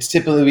tightens, it's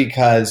typically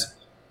because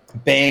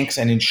banks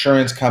and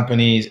insurance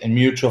companies and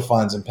mutual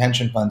funds and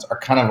pension funds are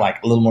kind of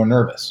like a little more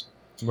nervous.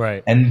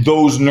 Right. And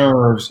those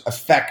nerves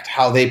affect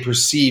how they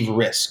perceive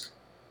risk.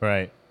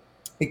 Right.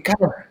 It kind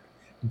of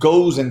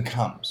goes and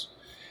comes.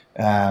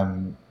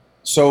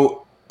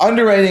 So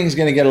underwriting is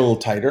going to get a little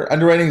tighter.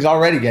 Underwriting is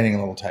already getting a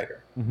little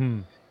tighter.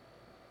 Mm-hmm.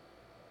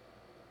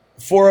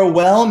 For a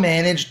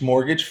well-managed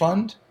mortgage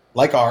fund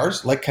like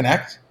ours, like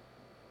Connect,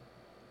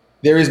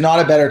 there is not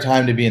a better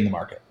time to be in the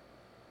market.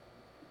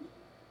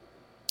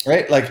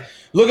 Right? Like,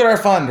 look at our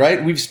fund,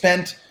 right? We've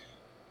spent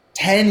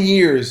 10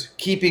 years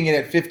keeping it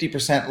at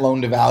 50%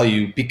 loan to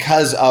value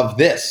because of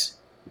this.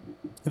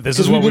 This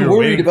is what we were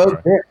worried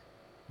about. This.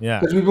 Yeah.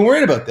 Because we've been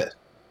worried about this.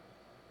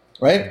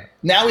 Right? Yeah.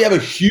 Now we have a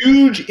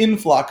huge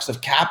influx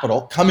of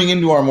capital coming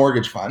into our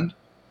mortgage fund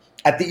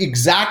at the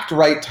exact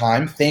right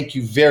time. Thank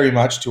you very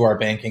much to our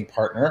banking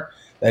partner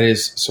that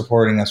is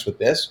supporting us with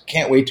this.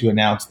 Can't wait to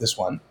announce this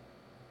one.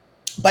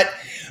 But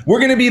we're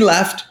going to be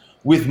left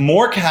with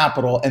more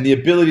capital and the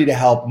ability to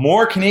help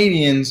more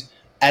Canadians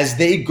as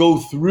they go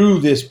through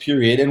this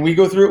period, and we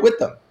go through it with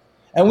them.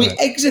 And we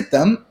exit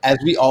them, as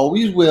we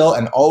always will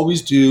and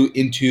always do,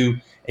 into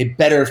a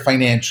better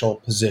financial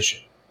position.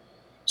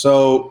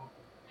 So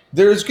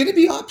there's going to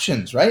be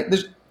options, right?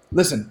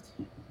 Listen,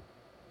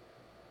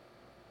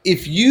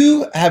 if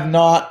you have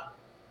not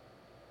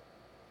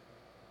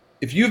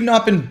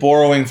been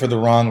borrowing for the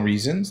wrong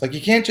reasons, like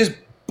you can't just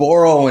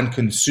borrow and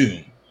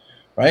consume,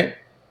 right?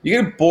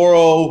 You got to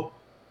borrow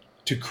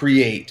to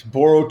create,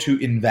 borrow to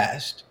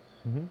invest.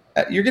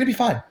 Mm-hmm. You're going to be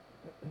fine.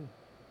 Yeah.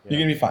 You're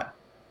going to be fine.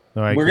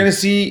 No, we're going to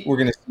see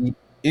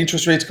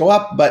interest rates go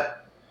up,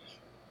 but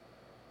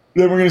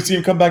then we're going to see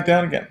them come back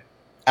down again.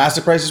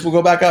 Asset prices will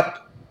go back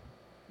up.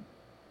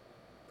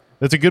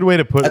 That's a good way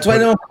to put it. That's why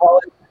they don't call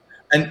it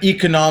an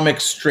economic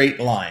straight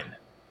line.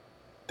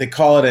 They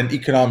call it an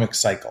economic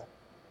cycle.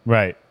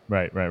 Right.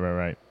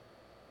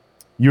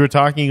 You were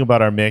talking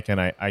about our MIC, and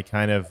I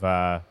kind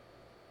of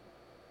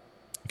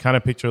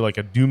picture like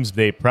a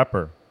doomsday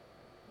prepper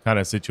kind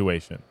of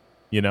situation.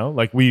 You know,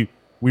 like we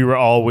were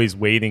always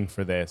waiting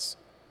for this,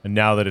 and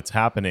now that it's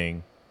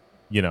happening,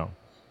 you know,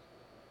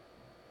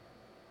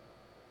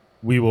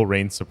 we will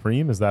reign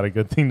supreme. Is that a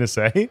good thing to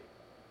say?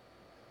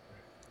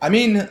 I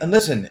mean,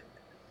 listen,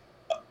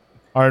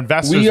 our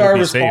investors will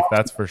be safe.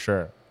 That's for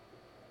sure.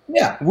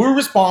 Yeah, we're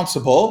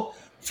responsible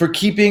for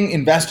keeping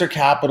investor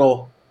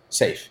capital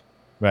safe.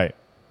 Right.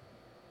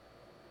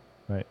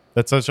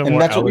 That's such a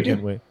more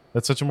elegant way.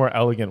 That's such a more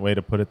elegant way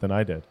to put it than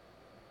I did.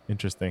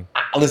 Interesting.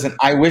 Listen,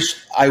 I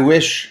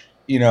wish,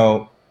 you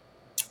know,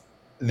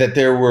 that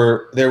there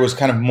was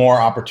kind of more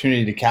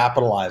opportunity to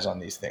capitalize on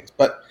these things.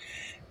 But,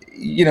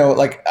 you know,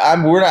 like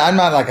I'm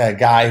not like a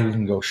guy who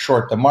can go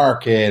short the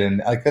market, and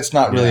like that's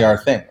not really our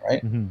thing,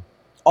 right? Mm-hmm.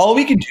 All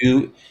we can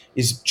do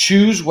is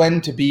choose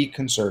when to be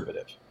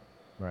conservative.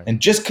 Right. And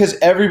just because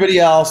everybody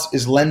else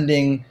is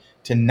lending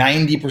to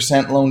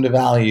 90% loan to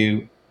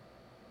value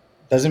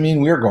doesn't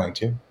mean we're going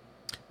to.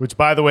 Which,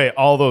 by the way,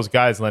 all those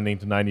guys lending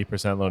to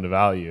 90% loan to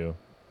value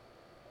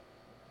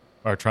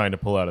are trying to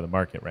pull out of the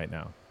market right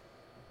now.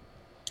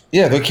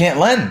 Yeah, they can't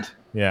lend.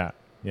 Yeah.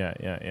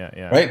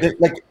 Right?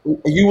 Like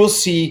you will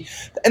see,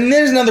 and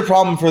there's another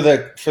problem for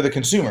the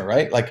consumer,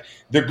 right? Like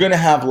they're going to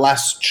have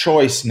less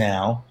choice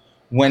now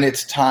when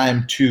it's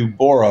time to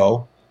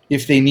borrow,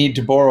 if they need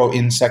to borrow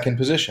in second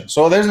position.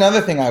 So there's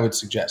another thing I would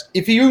suggest.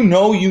 If you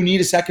know you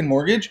need a second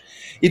mortgage,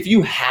 if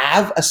you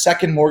have a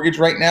second mortgage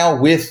right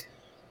now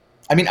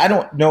I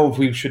don't know if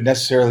we should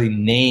necessarily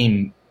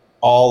name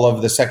all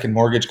of the second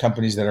mortgage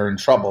companies that are in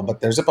trouble, but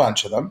there's a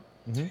bunch of them.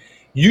 Mm-hmm.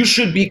 You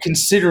should be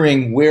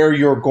considering where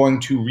you're going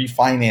to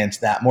refinance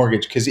that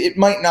mortgage, because it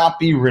might not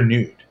be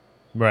renewed.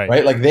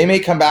 Right? Like they may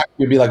come back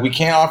and be like, we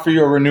can't offer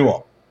you a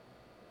renewal.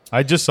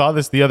 I just saw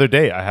this the other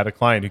day. I had a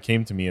client who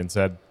came to me and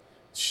said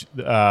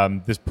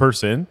this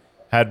person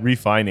had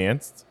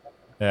refinanced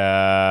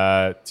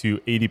to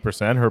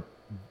 80%.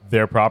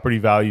 Their property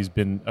value's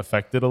been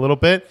affected a little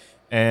bit,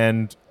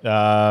 and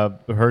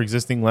her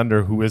existing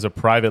lender, who is a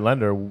private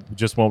lender,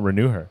 just won't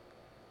renew her.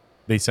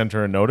 They sent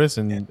her a notice,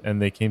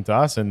 and they came to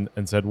us and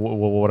said, well,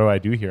 what do I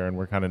do here? And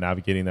we're kind of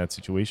navigating that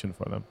situation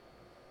for them.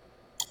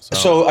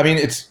 So I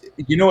mean,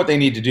 you know what they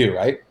need to do,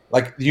 right?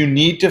 Like you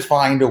need to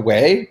find a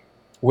way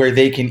where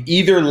they can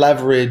either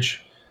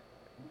leverage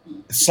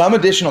some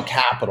additional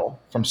capital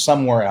from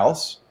somewhere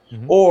else,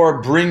 mm-hmm.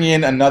 or bring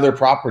in another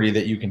property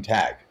that you can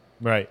tag.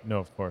 Right. No,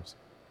 of course.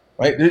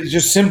 Right. There's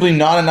just simply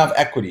not enough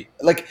equity.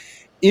 Like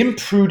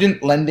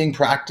imprudent lending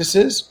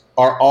practices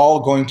are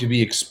all going to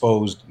be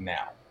exposed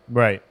now.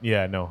 Right.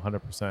 Yeah. No,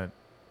 100%.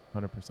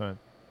 100%.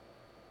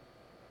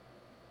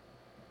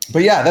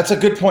 But yeah, that's a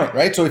good point,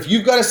 right? So if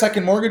you've got a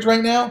second mortgage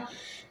right now,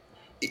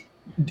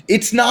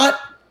 it's not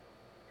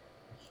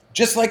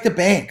just like the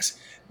banks.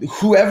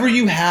 Whoever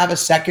you have a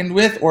second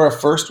with or a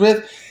first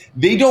with,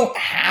 they don't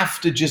have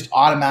to just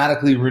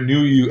automatically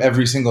renew you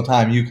every single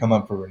time you come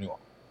up for renewal.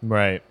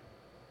 Right.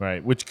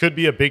 Which could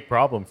be a big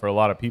problem for a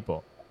lot of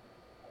people.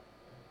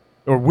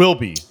 Or will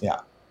be. Yeah.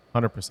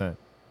 100%.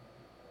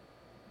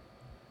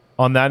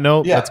 On that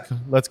note,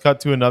 let's cut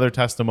to another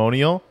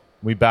testimonial.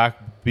 Be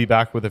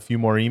back with a few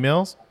more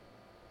emails.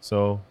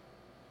 So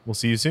we'll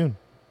see you soon.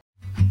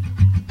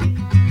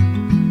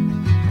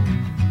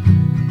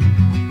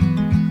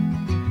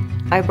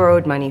 I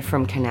borrowed money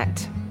from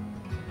Connect.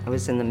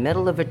 was in the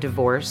middle of a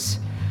divorce.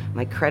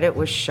 My credit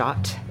was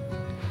shot.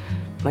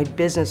 My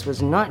business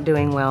was not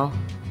doing well.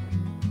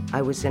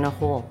 I was in a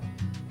hole.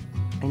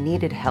 I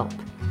needed help.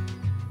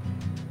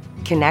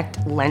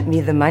 Connect lent me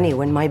the money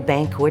when my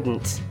bank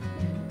wouldn't.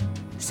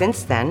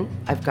 Since then,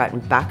 I've gotten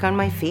back on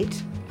my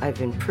feet,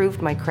 I've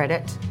improved my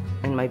credit,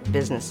 and my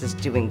business is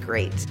doing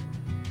great.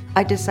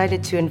 I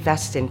decided to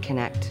invest in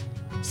Connect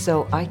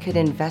so I could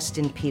invest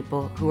in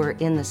people who are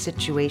in the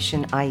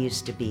situation I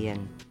used to be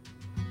in.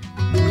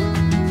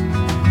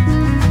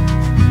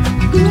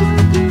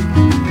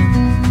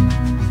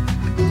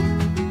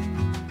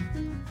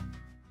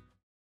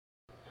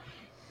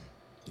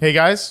 Hey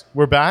guys,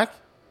 we're back.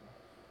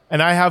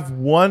 And I have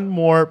one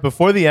more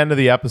before the end of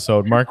the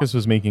episode. Marcus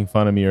was making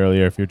fun of me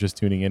earlier if you're just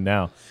tuning in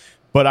now.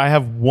 But I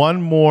have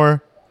one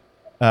more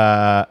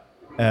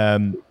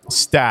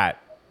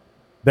stat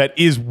that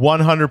is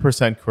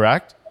 100%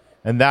 correct.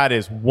 And that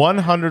is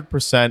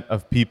 100%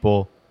 of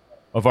people,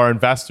 of our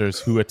investors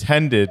who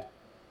attended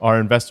our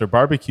investor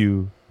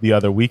barbecue the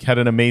other week had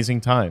an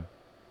amazing time.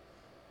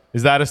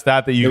 Is that a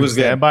stat that you can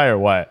stand by or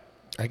what?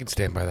 I can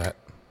stand by that.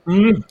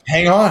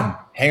 Hang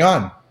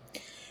on.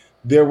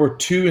 There were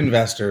 2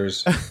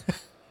 investors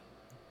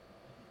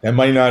that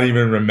might not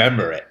even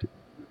remember it.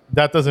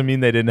 That doesn't mean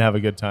they didn't have a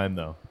good time,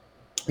 though.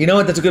 You know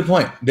what? That's a good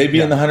point. They'd be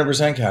in the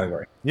 100%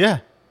 category. Yeah.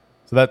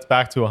 So that's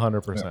back to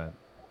 100%. Yeah.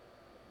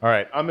 All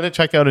right. I'm going to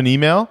check out an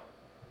email.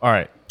 All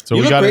right. So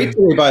you look great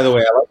today, by the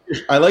way.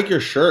 I like your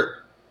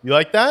shirt. You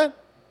like that?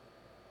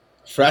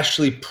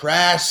 Freshly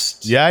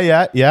pressed.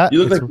 Yeah.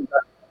 You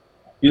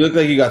look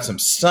like you got some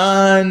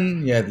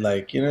sun. You had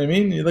you know what I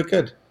mean? You look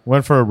good.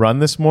 Went for a run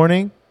this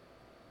morning.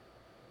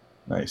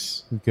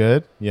 Nice.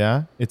 Good.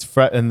 Yeah. It's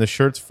and the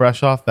shirt's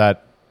fresh off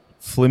that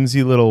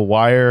flimsy little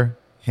wire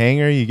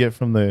hanger you get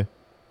from the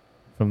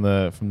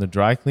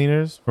dry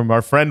cleaners from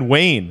our friend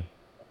Wayne.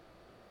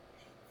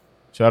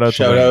 Shout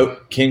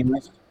out King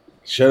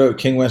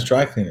West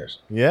Dry Cleaners.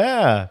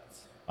 Yeah.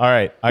 All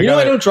right. I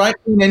don't dry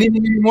clean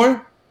anything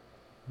anymore.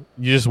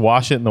 You just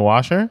wash it in the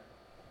washer?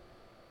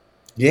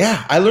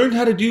 Yeah, I learned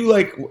how to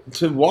do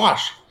to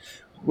wash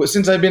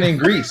since I've been in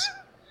Greece.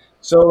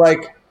 So I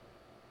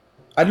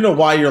don't know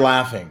why you're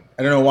laughing.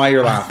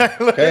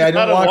 Okay, I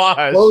don't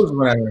wash clothes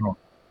when I'm at home.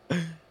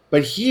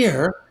 But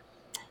here,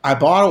 I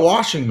bought a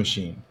washing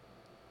machine.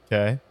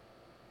 Okay.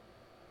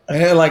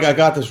 And I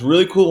got this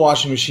really cool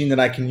washing machine that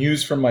I can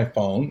use from my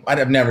phone.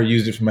 I've never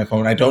used it from my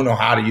phone. I don't know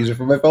how to use it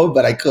from my phone,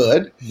 but I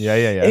could. Yeah.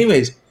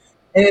 Anyways,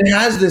 and it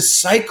has this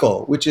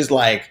cycle, which is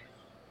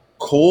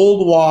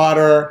cold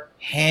water,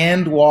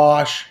 hand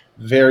wash,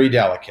 very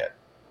delicate.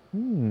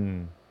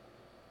 Can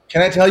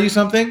I tell you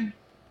something?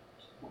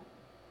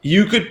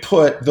 You could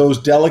put those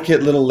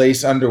delicate little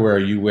lace underwear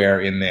you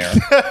wear in there,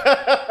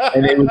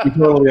 and it would be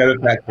totally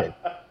unaffected.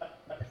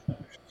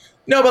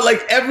 No, but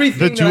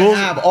everything that I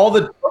have, all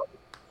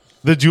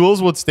the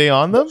jewels would stay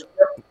on them?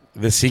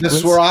 The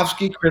sequence? The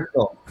Swarovski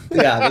crystal.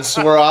 Yeah, the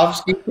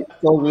Swarovski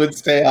crystal would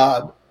stay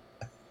on.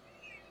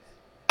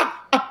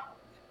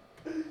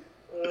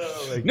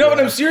 No, but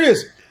I'm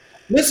serious.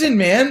 Listen,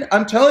 man,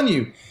 I'm telling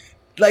you,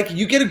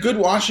 you get a good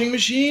washing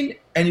machine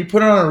and you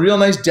put it on a real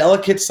nice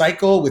delicate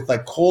cycle with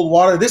cold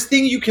water. This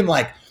thing you can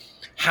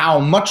how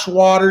much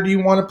water do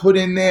you want to put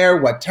in there?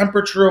 What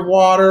temperature of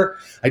water?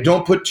 I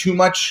don't put too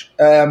much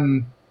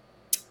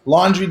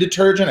laundry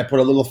detergent. I put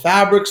a little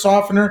fabric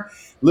softener.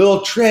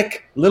 Little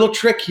trick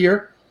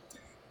here.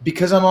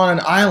 Because I'm on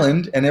an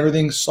island and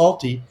everything's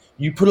salty,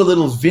 you put a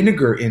little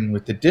vinegar in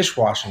with the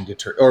dishwashing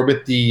detergent or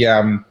with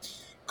the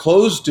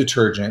clothes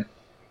detergent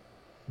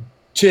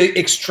to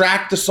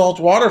extract the salt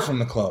water from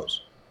the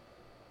clothes.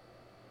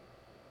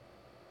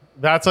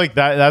 That's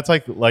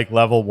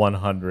level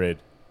 100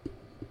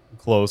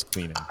 clothes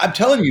cleaning. I'm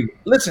telling you,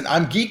 listen,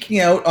 I'm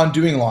geeking out on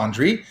doing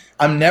laundry.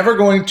 I'm never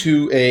going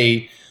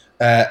to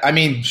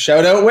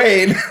shout out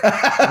Wayne.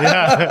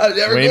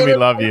 Yeah, Wayne, we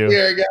love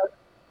you.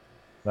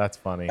 That's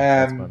funny.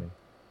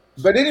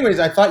 But anyways,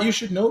 I thought you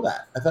should know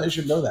that.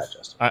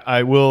 Justin.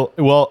 I will.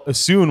 Well,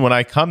 soon when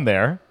I come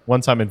there,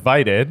 once I'm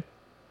invited,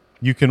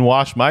 you can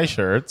wash my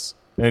shirts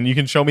and you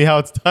can show me how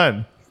it's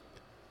done.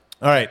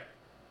 All right.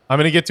 I'm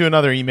going to get to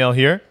another email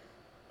here.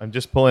 I'm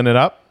just pulling it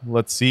up.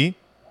 Let's see.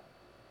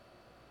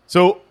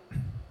 So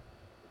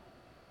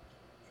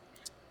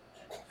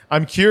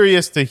I'm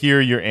curious to hear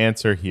your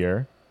answer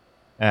here.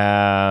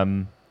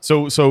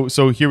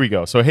 So here we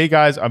go. So, hey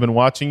guys, I've been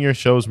watching your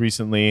shows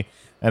recently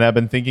and I've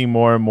been thinking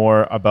more and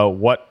more about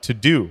what to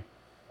do.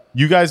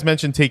 You guys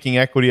mentioned taking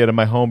equity out of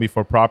my home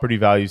before property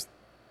values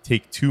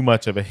take too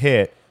much of a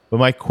hit. But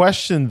my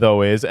question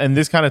though is, and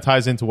this kind of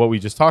ties into what we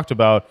just talked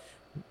about,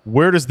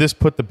 where does this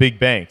put the big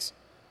banks?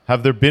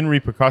 Have there been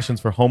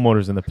repercussions for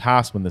homeowners in the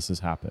past when this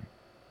has happened?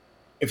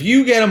 If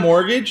you get a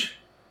mortgage,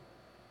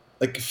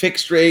 like a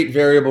fixed rate,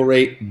 variable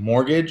rate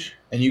mortgage,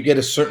 and you get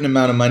a certain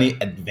amount of money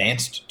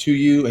advanced to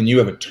you and you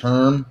have a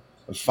term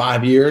of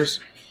 5 years,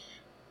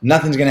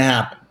 nothing's going to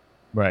happen.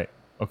 Right.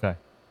 Okay.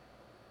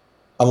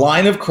 A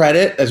line of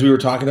credit, as we were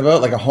talking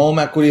about, like a home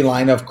equity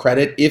line of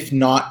credit, if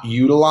not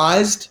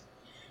utilized,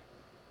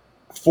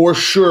 for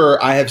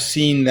sure, I have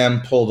seen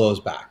them pull those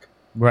back.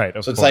 Right.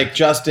 So it's like,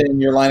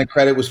 Justin, your line of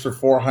credit was for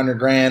 400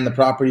 grand. The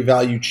property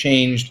value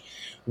changed.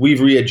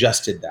 We've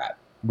readjusted that.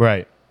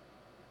 Right.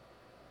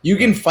 You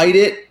can fight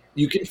it.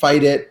 You can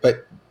fight it,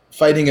 but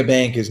fighting a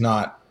bank is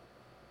not,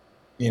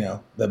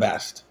 the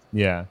best.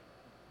 Yeah.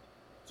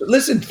 So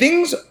listen,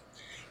 things,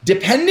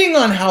 depending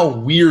on how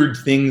weird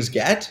things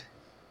get,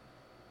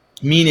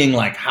 meaning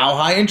like how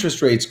high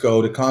interest rates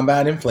go to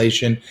combat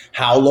inflation,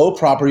 how low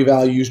property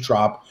values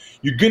drop,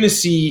 you're going to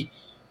see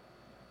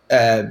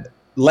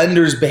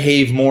lenders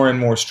behave more and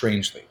more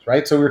strangely,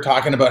 right? So we were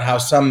talking about how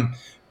some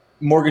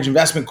mortgage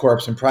investment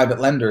corps and private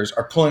lenders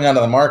are pulling out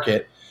of the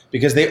market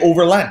because they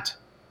overlent.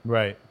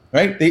 Right.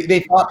 Right?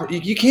 They thought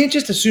you can't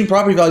just assume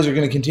property values are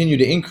going to continue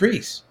to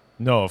increase.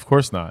 No, of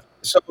course not.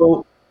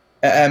 So,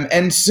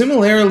 and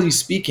similarly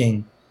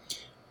speaking,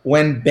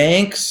 when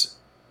banks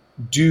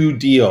do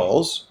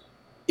deals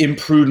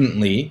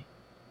imprudently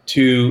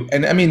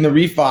and I mean, the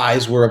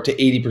refis were up to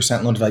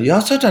 80% loan to value. You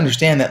also have to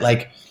understand that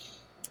like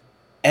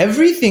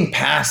everything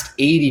past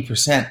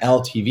 80%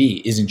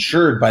 LTV is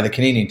insured by the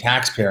Canadian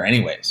taxpayer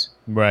anyways.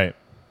 Right.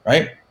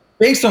 Right?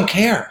 Banks don't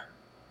care.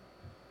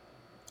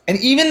 And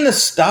even the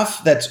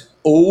stuff that's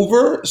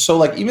over, so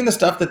like even the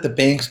stuff that the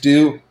banks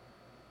do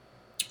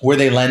where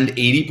they lend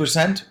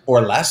 80%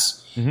 or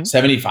less,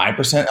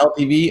 75%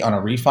 LTV on a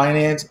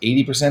refinance,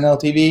 80%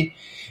 LTV,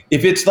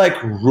 if it's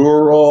like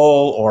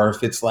rural or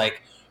if it's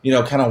like,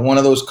 kind of one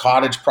of those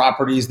cottage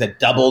properties that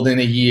doubled in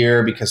a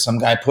year because some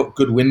guy put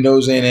good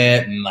windows in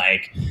it and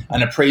like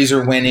an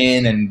appraiser went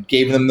in and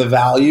gave them the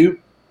value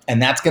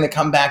and that's going to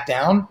come back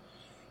down.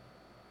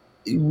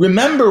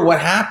 Remember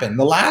what happened.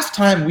 The last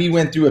time we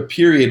went through a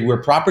period where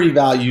property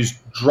values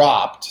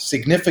dropped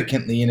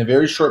significantly in a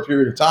very short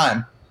period of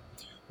time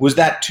was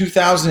that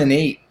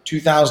 2008,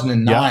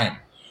 2009,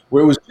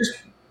 where it was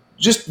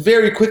just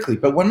very quickly.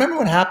 But remember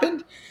what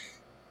happened?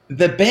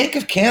 The Bank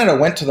of Canada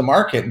went to the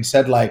market and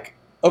said like,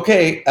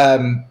 okay,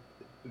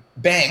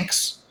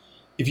 banks,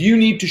 if you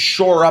need to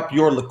shore up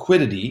your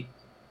liquidity,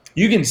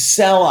 you can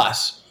sell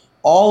us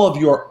all of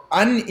your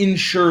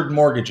uninsured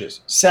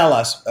mortgages. Sell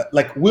us,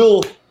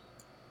 we'll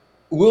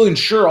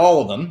insure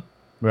all of them.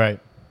 Right.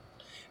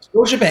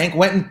 Scotiabank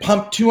went and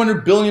pumped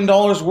 $200 billion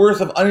worth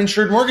of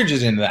uninsured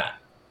mortgages into that.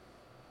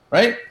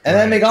 Right? And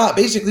then they got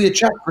basically a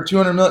check for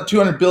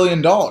 $200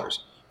 billion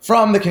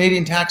from the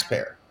Canadian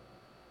taxpayer.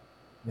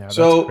 Yeah,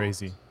 that's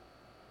crazy.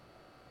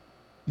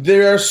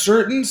 There are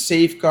certain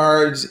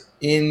safeguards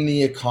in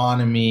the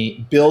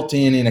economy built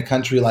in a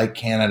country like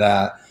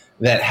Canada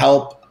that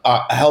help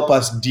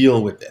us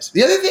deal with this.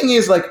 The other thing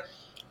is like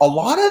a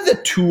lot of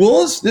the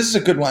tools, this is a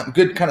good one,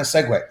 good kind of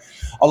segue.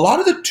 A lot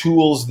of the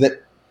tools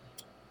that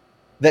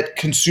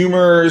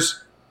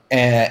consumers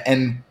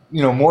and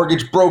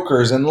mortgage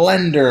brokers and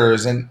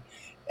lenders and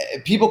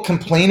people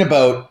complain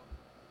about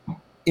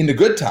in the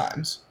good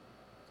times,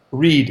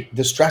 read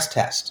the stress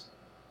test,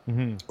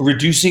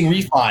 reducing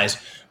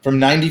refis from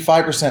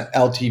 95%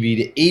 LTV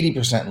to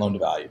 80% loan to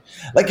value.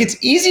 Like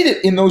it's easy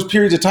to, in those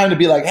periods of time to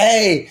be like,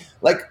 hey,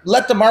 like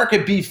let the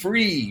market be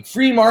free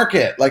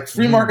market, like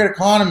free market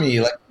economy,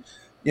 like,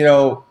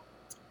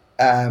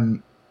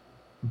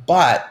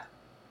 but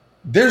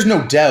there's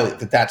no doubt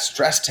that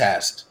stress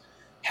test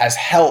has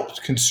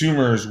helped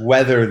consumers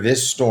weather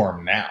this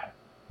storm now.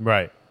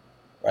 Right.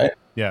 Right.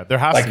 Yeah. There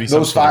has like to be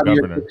some sort of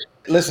governor.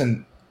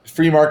 Listen,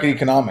 free market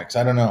economics.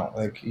 I don't know.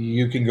 Like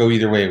you can go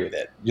either way with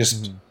it.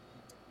 Just,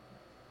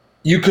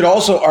 you could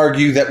also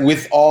argue that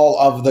with all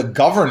of the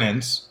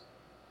governance,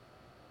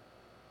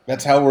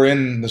 that's how we're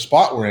in the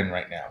spot we're in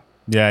right now.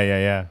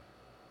 Yeah.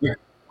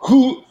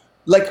 Who,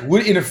 like,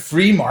 in a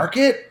free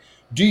market,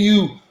 do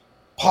you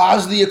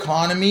pause the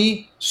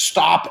economy,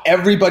 stop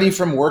everybody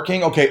from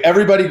working? Okay,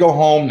 everybody go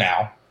home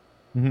now.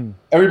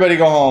 Everybody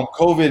go home.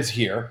 COVID's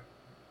here.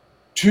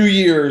 2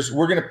 years,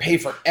 we're going to pay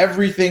for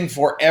everything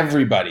for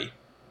everybody.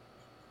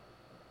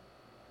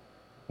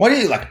 Why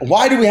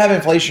do we have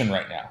inflation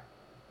right now?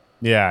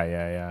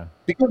 Yeah.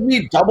 Because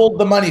we doubled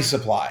the money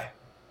supply.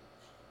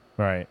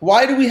 Right.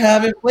 Why do we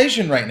have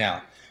inflation right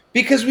now?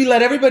 Because we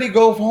let everybody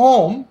go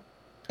home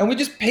and we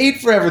just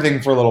paid for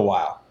everything for a little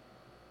while.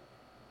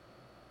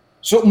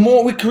 So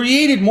we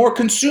created more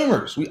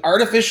consumers. We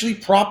artificially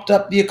propped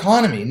up the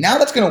economy. Now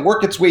that's going to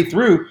work its way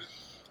through,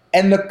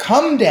 and the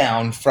come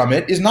down from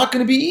it is not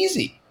going to be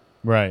easy.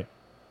 Right.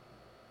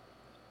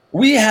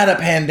 We had a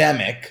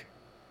pandemic,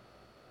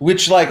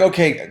 which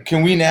okay,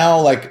 can we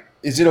now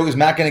is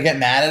Matt going to get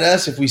mad at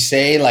us if we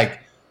say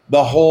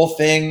the whole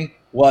thing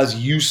was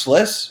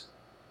useless?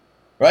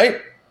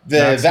 Right?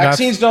 The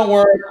vaccines don't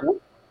work.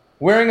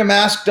 Wearing a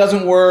mask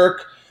doesn't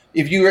work.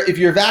 If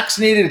you're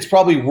vaccinated, it's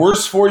probably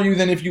worse for you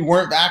than if you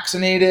weren't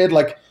vaccinated.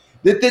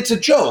 It's a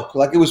joke.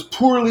 It was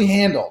poorly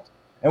handled.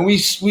 And we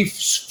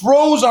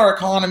froze our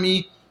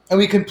economy and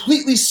we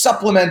completely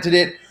supplemented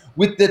it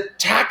with the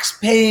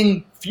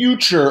tax-paying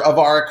future of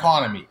our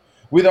economy,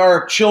 with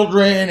our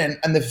children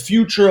and the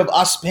future of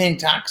us paying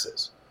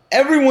taxes.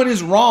 Everyone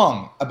is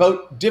wrong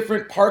about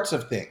different parts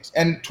of things.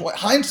 And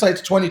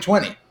hindsight's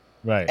 20/20.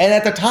 Right. And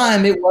at the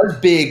time, it was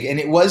big and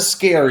it was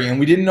scary, and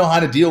we didn't know how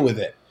to deal with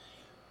it.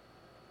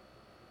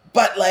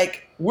 But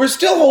like, we're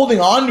still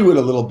holding on to it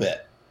a little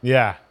bit.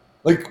 Yeah.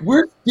 Like,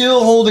 we're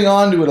still holding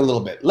on to it a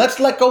little bit. Let's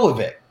let go of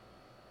it.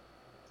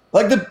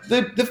 Like,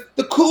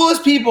 the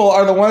coolest people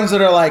are the ones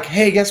that are like,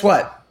 hey, guess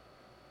what?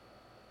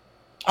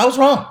 I was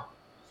wrong.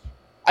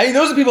 I mean,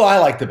 those are the people I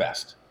like the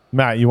best.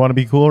 Matt, you want to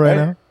be cool right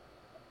Right. now?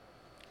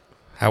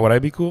 How would I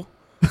be cool?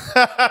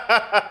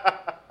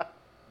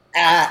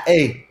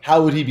 Hey,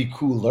 how would he be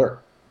cooler?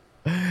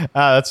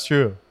 That's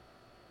true.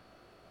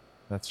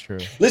 That's true.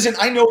 Listen,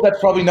 I know that's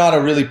probably not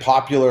a really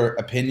popular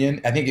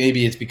opinion. I think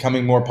maybe it's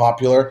becoming more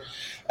popular.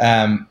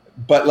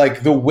 But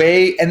like the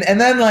way,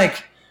 and then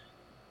like,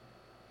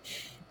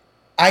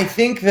 I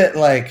think that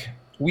like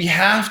we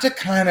have to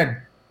kind of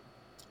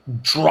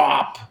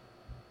drop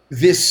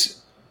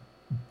this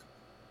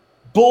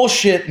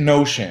bullshit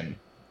notion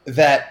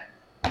that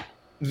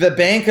the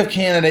Bank of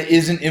Canada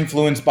isn't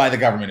influenced by the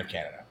government of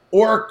Canada,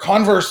 or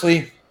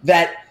conversely,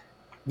 that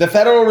the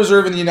Federal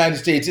Reserve in the United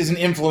States isn't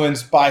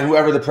influenced by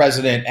whoever the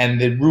president and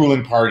the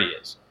ruling party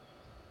is.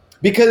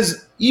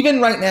 Because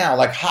even right now,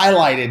 like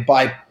highlighted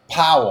by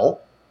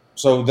Powell,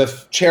 so the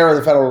chair of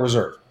the Federal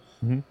Reserve,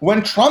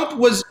 when Trump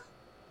was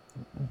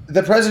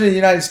the president of the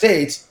United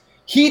States,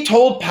 he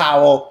told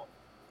Powell,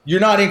 you're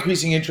not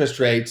increasing interest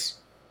rates,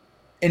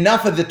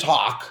 enough of the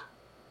talk.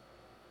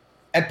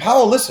 And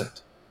Powell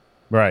listened.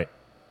 Right.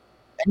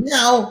 And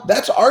now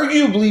that's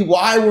arguably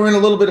why we're in a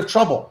little bit of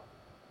trouble.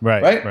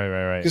 Right. Right?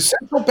 Right. Because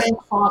central bank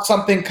saw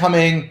something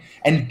coming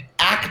and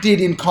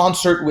acted in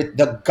concert with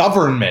the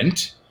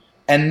government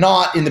and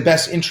not in the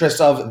best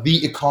interest of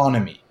the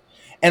economy.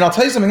 And I'll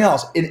tell you something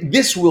else.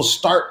 This will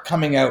start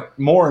coming out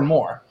more and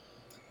more.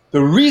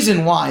 The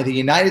reason why the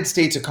United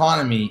States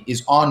economy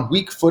is on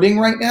weak footing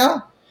right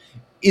now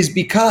is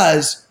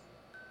because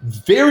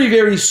very,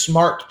 very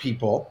smart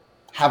people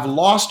have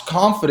lost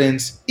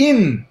confidence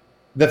in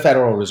the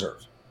Federal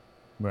Reserve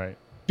Right.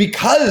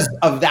 because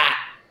of that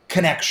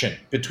connection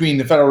between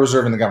the Federal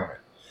Reserve and the government.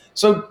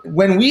 So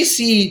when we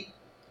see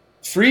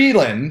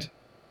Freeland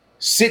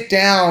sit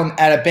down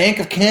at a Bank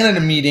of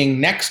Canada meeting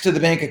next to the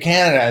Bank of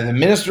Canada, the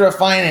Minister of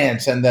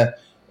Finance and the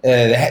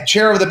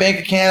chair of the Bank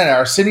of Canada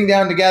are sitting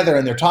down together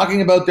and they're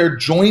talking about their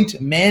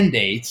joint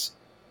mandates,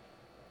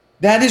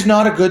 that is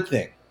not a good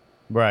thing.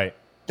 Right.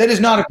 That is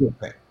not a good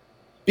thing.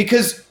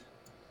 Because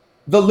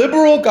the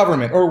Liberal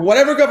government or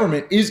whatever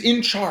government is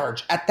in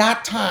charge at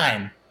that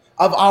time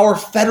of our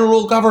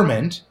federal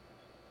government,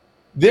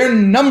 their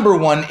number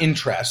one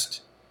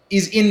interest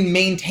is in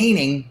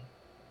maintaining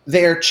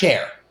their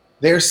chair,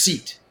 their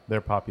seat,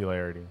 Their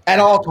popularity. at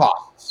all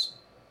costs.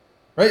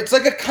 Right? It's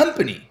like a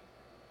company.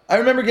 I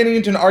remember getting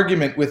into an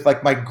argument with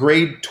like my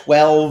grade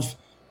 12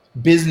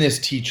 business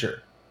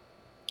teacher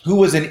who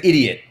was an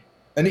idiot.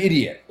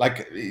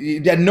 Like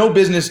he had no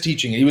business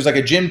teaching. He was like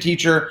a gym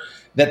teacher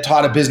that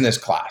taught a business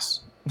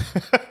class.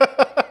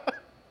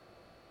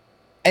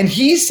 And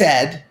he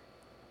said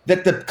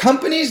that the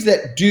companies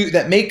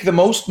that make the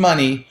most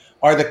money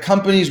are the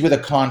companies with a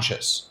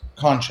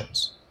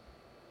conscience.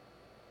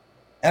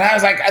 And I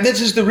was like,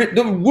 this is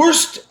the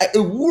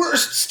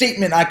worst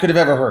statement I could have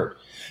ever heard.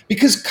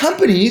 Because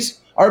companies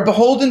are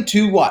beholden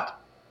to what?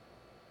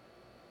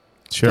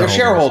 Their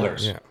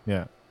shareholders.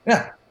 Yeah.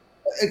 Yeah.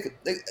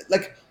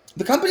 Like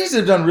the companies that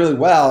have done really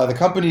well are the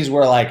companies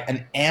where like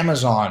an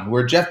Amazon,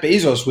 where Jeff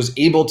Bezos was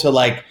able to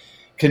like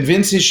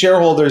convince his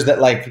shareholders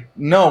that like,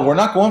 no, we're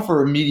not going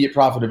for immediate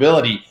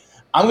profitability.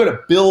 I'm going to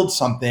build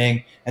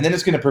something and then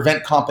it's going to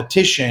prevent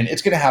competition.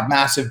 It's going to have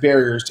massive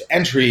barriers to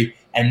entry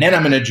and then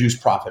I'm going to juice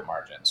profit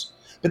margins.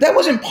 But that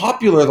wasn't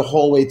popular the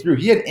whole way through.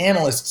 He had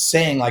analysts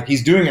saying like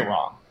he's doing it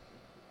wrong.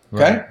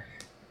 Okay. Right.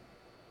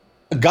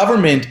 A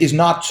government is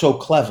not so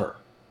clever,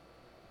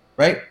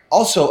 right?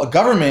 Also, a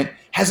government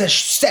has a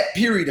set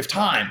period of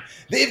time.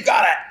 They've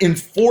got to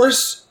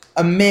enforce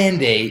a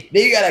mandate.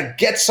 They got to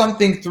get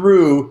something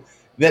through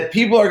that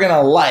people are going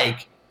to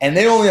like, and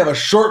they only have a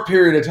short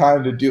period of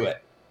time to do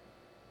it.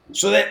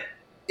 So that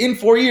in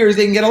 4 years,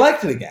 they can get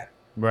elected again.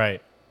 Right.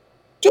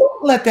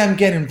 Don't let them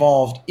get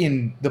involved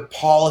in the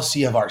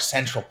policy of our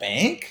central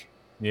bank.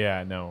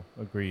 Yeah, no,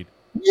 agreed.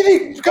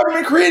 The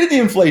government created the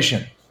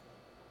inflation.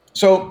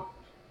 So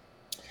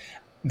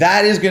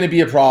that is going to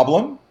be a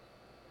problem.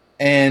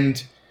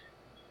 And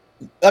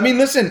I mean,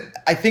 listen,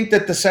 I think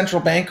that the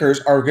central bankers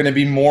are going to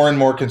be more and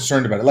more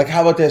concerned about it. Like,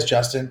 how about this,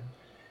 Justin?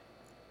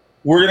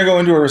 We're going to go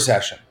into a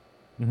recession.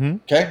 Mm-hmm.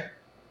 Okay?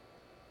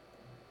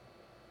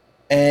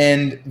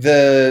 And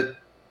the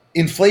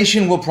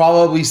inflation will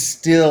probably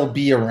still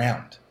be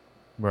around.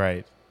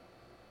 Right.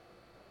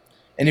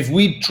 And if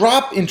we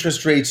drop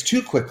interest rates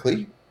too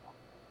quickly,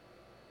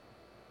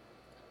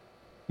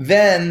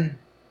 then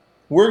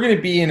we're going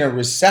to be in a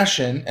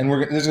recession, and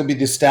there's going to be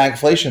this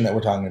stagflation that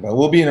we're talking about.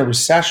 We'll be in a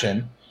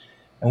recession,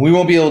 and we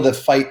won't be able to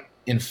fight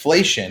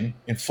inflation.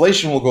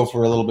 Inflation will go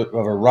for a little bit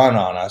of a run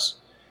on us,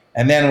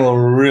 and then we'll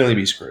really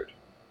be screwed.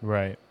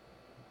 Right.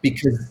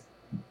 Because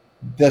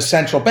the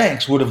central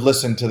banks would have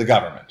listened to the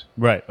government.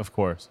 Right, of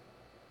course.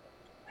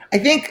 I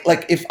think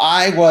like if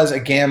I was a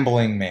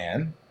gambling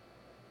man,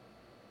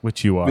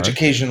 Which you are. which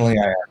occasionally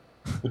I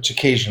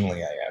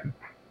am,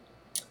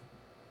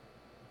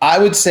 I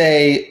would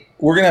say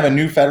we're going to have a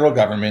new federal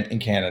government in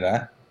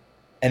Canada,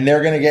 and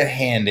they're going to get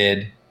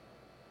handed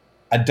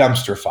a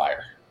dumpster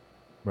fire.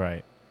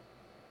 Right.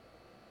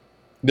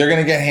 They're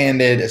going to get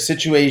handed a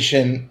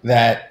situation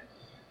that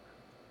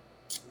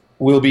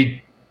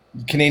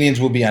Canadians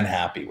will be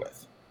unhappy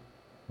with.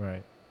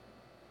 Right.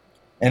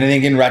 And I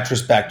think in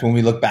retrospect, when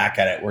we look back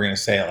at it, we're going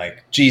to say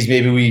like, geez,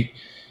 maybe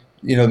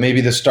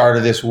maybe the start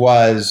of this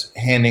was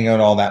handing out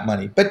all that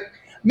money. But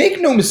make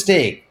no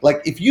mistake,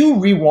 like if you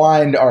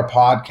rewind our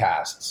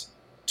podcasts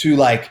to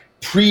like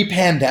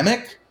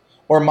pre-pandemic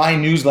or my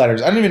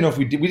newsletters, I don't even know if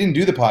we didn't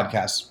do the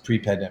podcast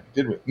pre-pandemic,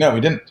 did we? No,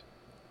 we didn't.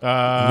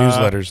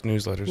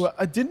 Newsletters. Well,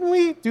 didn't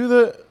we do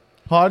the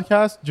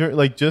podcast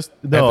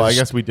I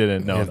guess we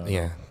didn't. No.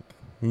 Yeah.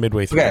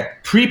 Midway through. Okay,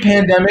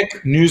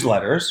 pre-pandemic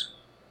newsletters.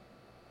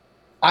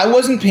 I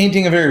wasn't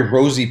painting a very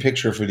rosy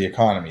picture for the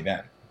economy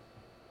then.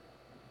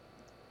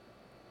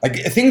 Like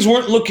things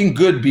weren't looking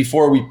good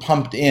before we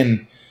pumped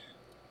in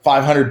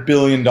 $500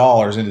 billion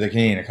into the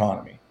Canadian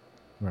economy.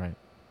 Right.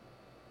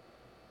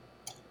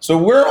 So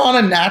we're on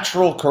a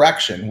natural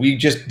correction. We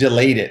just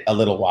delayed it a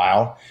little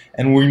while,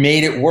 and we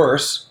made it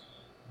worse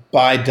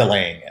by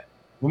delaying it.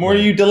 The more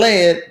you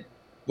delay it,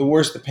 the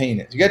worse the pain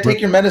is. You got to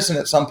take your medicine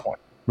at some point.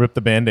 Rip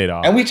the Band-Aid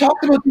off. And we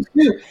talked about this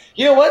too.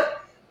 You know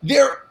what?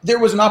 There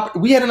was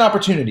we had an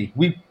opportunity.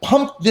 We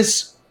pumped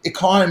this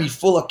economy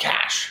full of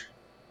cash.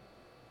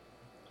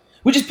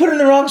 We just put it in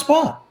the wrong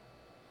spot.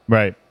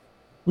 Right.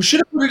 We should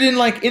have put it in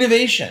like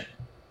innovation.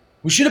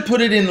 We should have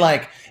put it in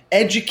like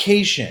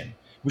education.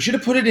 We should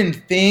have put it in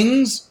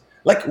things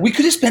like we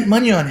could have spent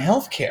money on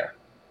healthcare.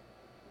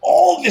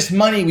 All this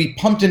money we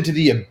pumped into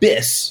the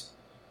abyss.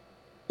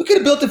 We could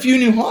have built a few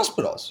new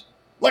hospitals.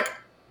 Like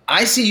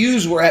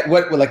ICUs were at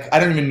what? Like I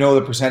don't even know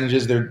the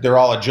percentages. They're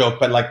all a joke.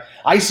 But like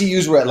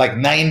ICUs were at like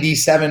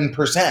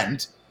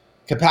 97%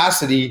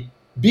 capacity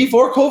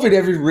before COVID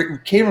ever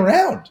came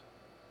around.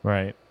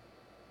 Right.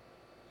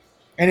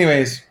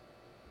 Anyways,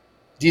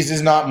 this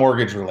is not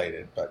mortgage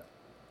related, but.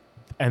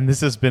 And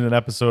this has been an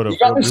episode of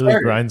What Really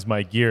Grinds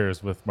My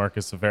Gears with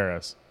Marcus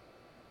Severus.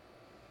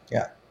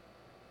 Yeah.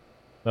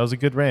 That was a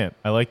good rant.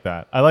 I like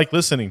that. I like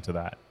listening to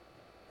that.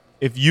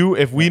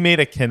 If we made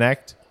a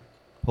Connect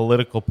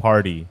political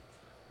party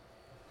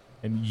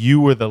and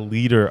you were the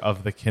leader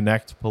of the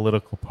Connect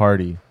political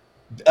party.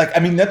 Like,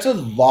 I mean, that's a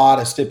lot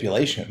of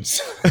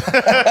stipulations.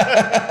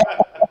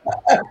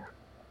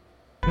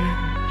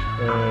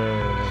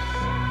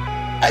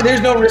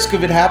 There's no risk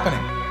of it happening.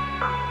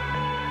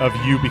 Of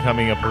you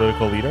becoming a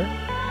political leader?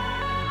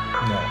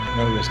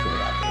 No risk of it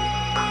happening.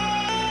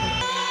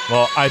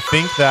 Well, I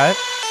think that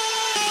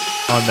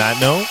on that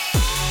note,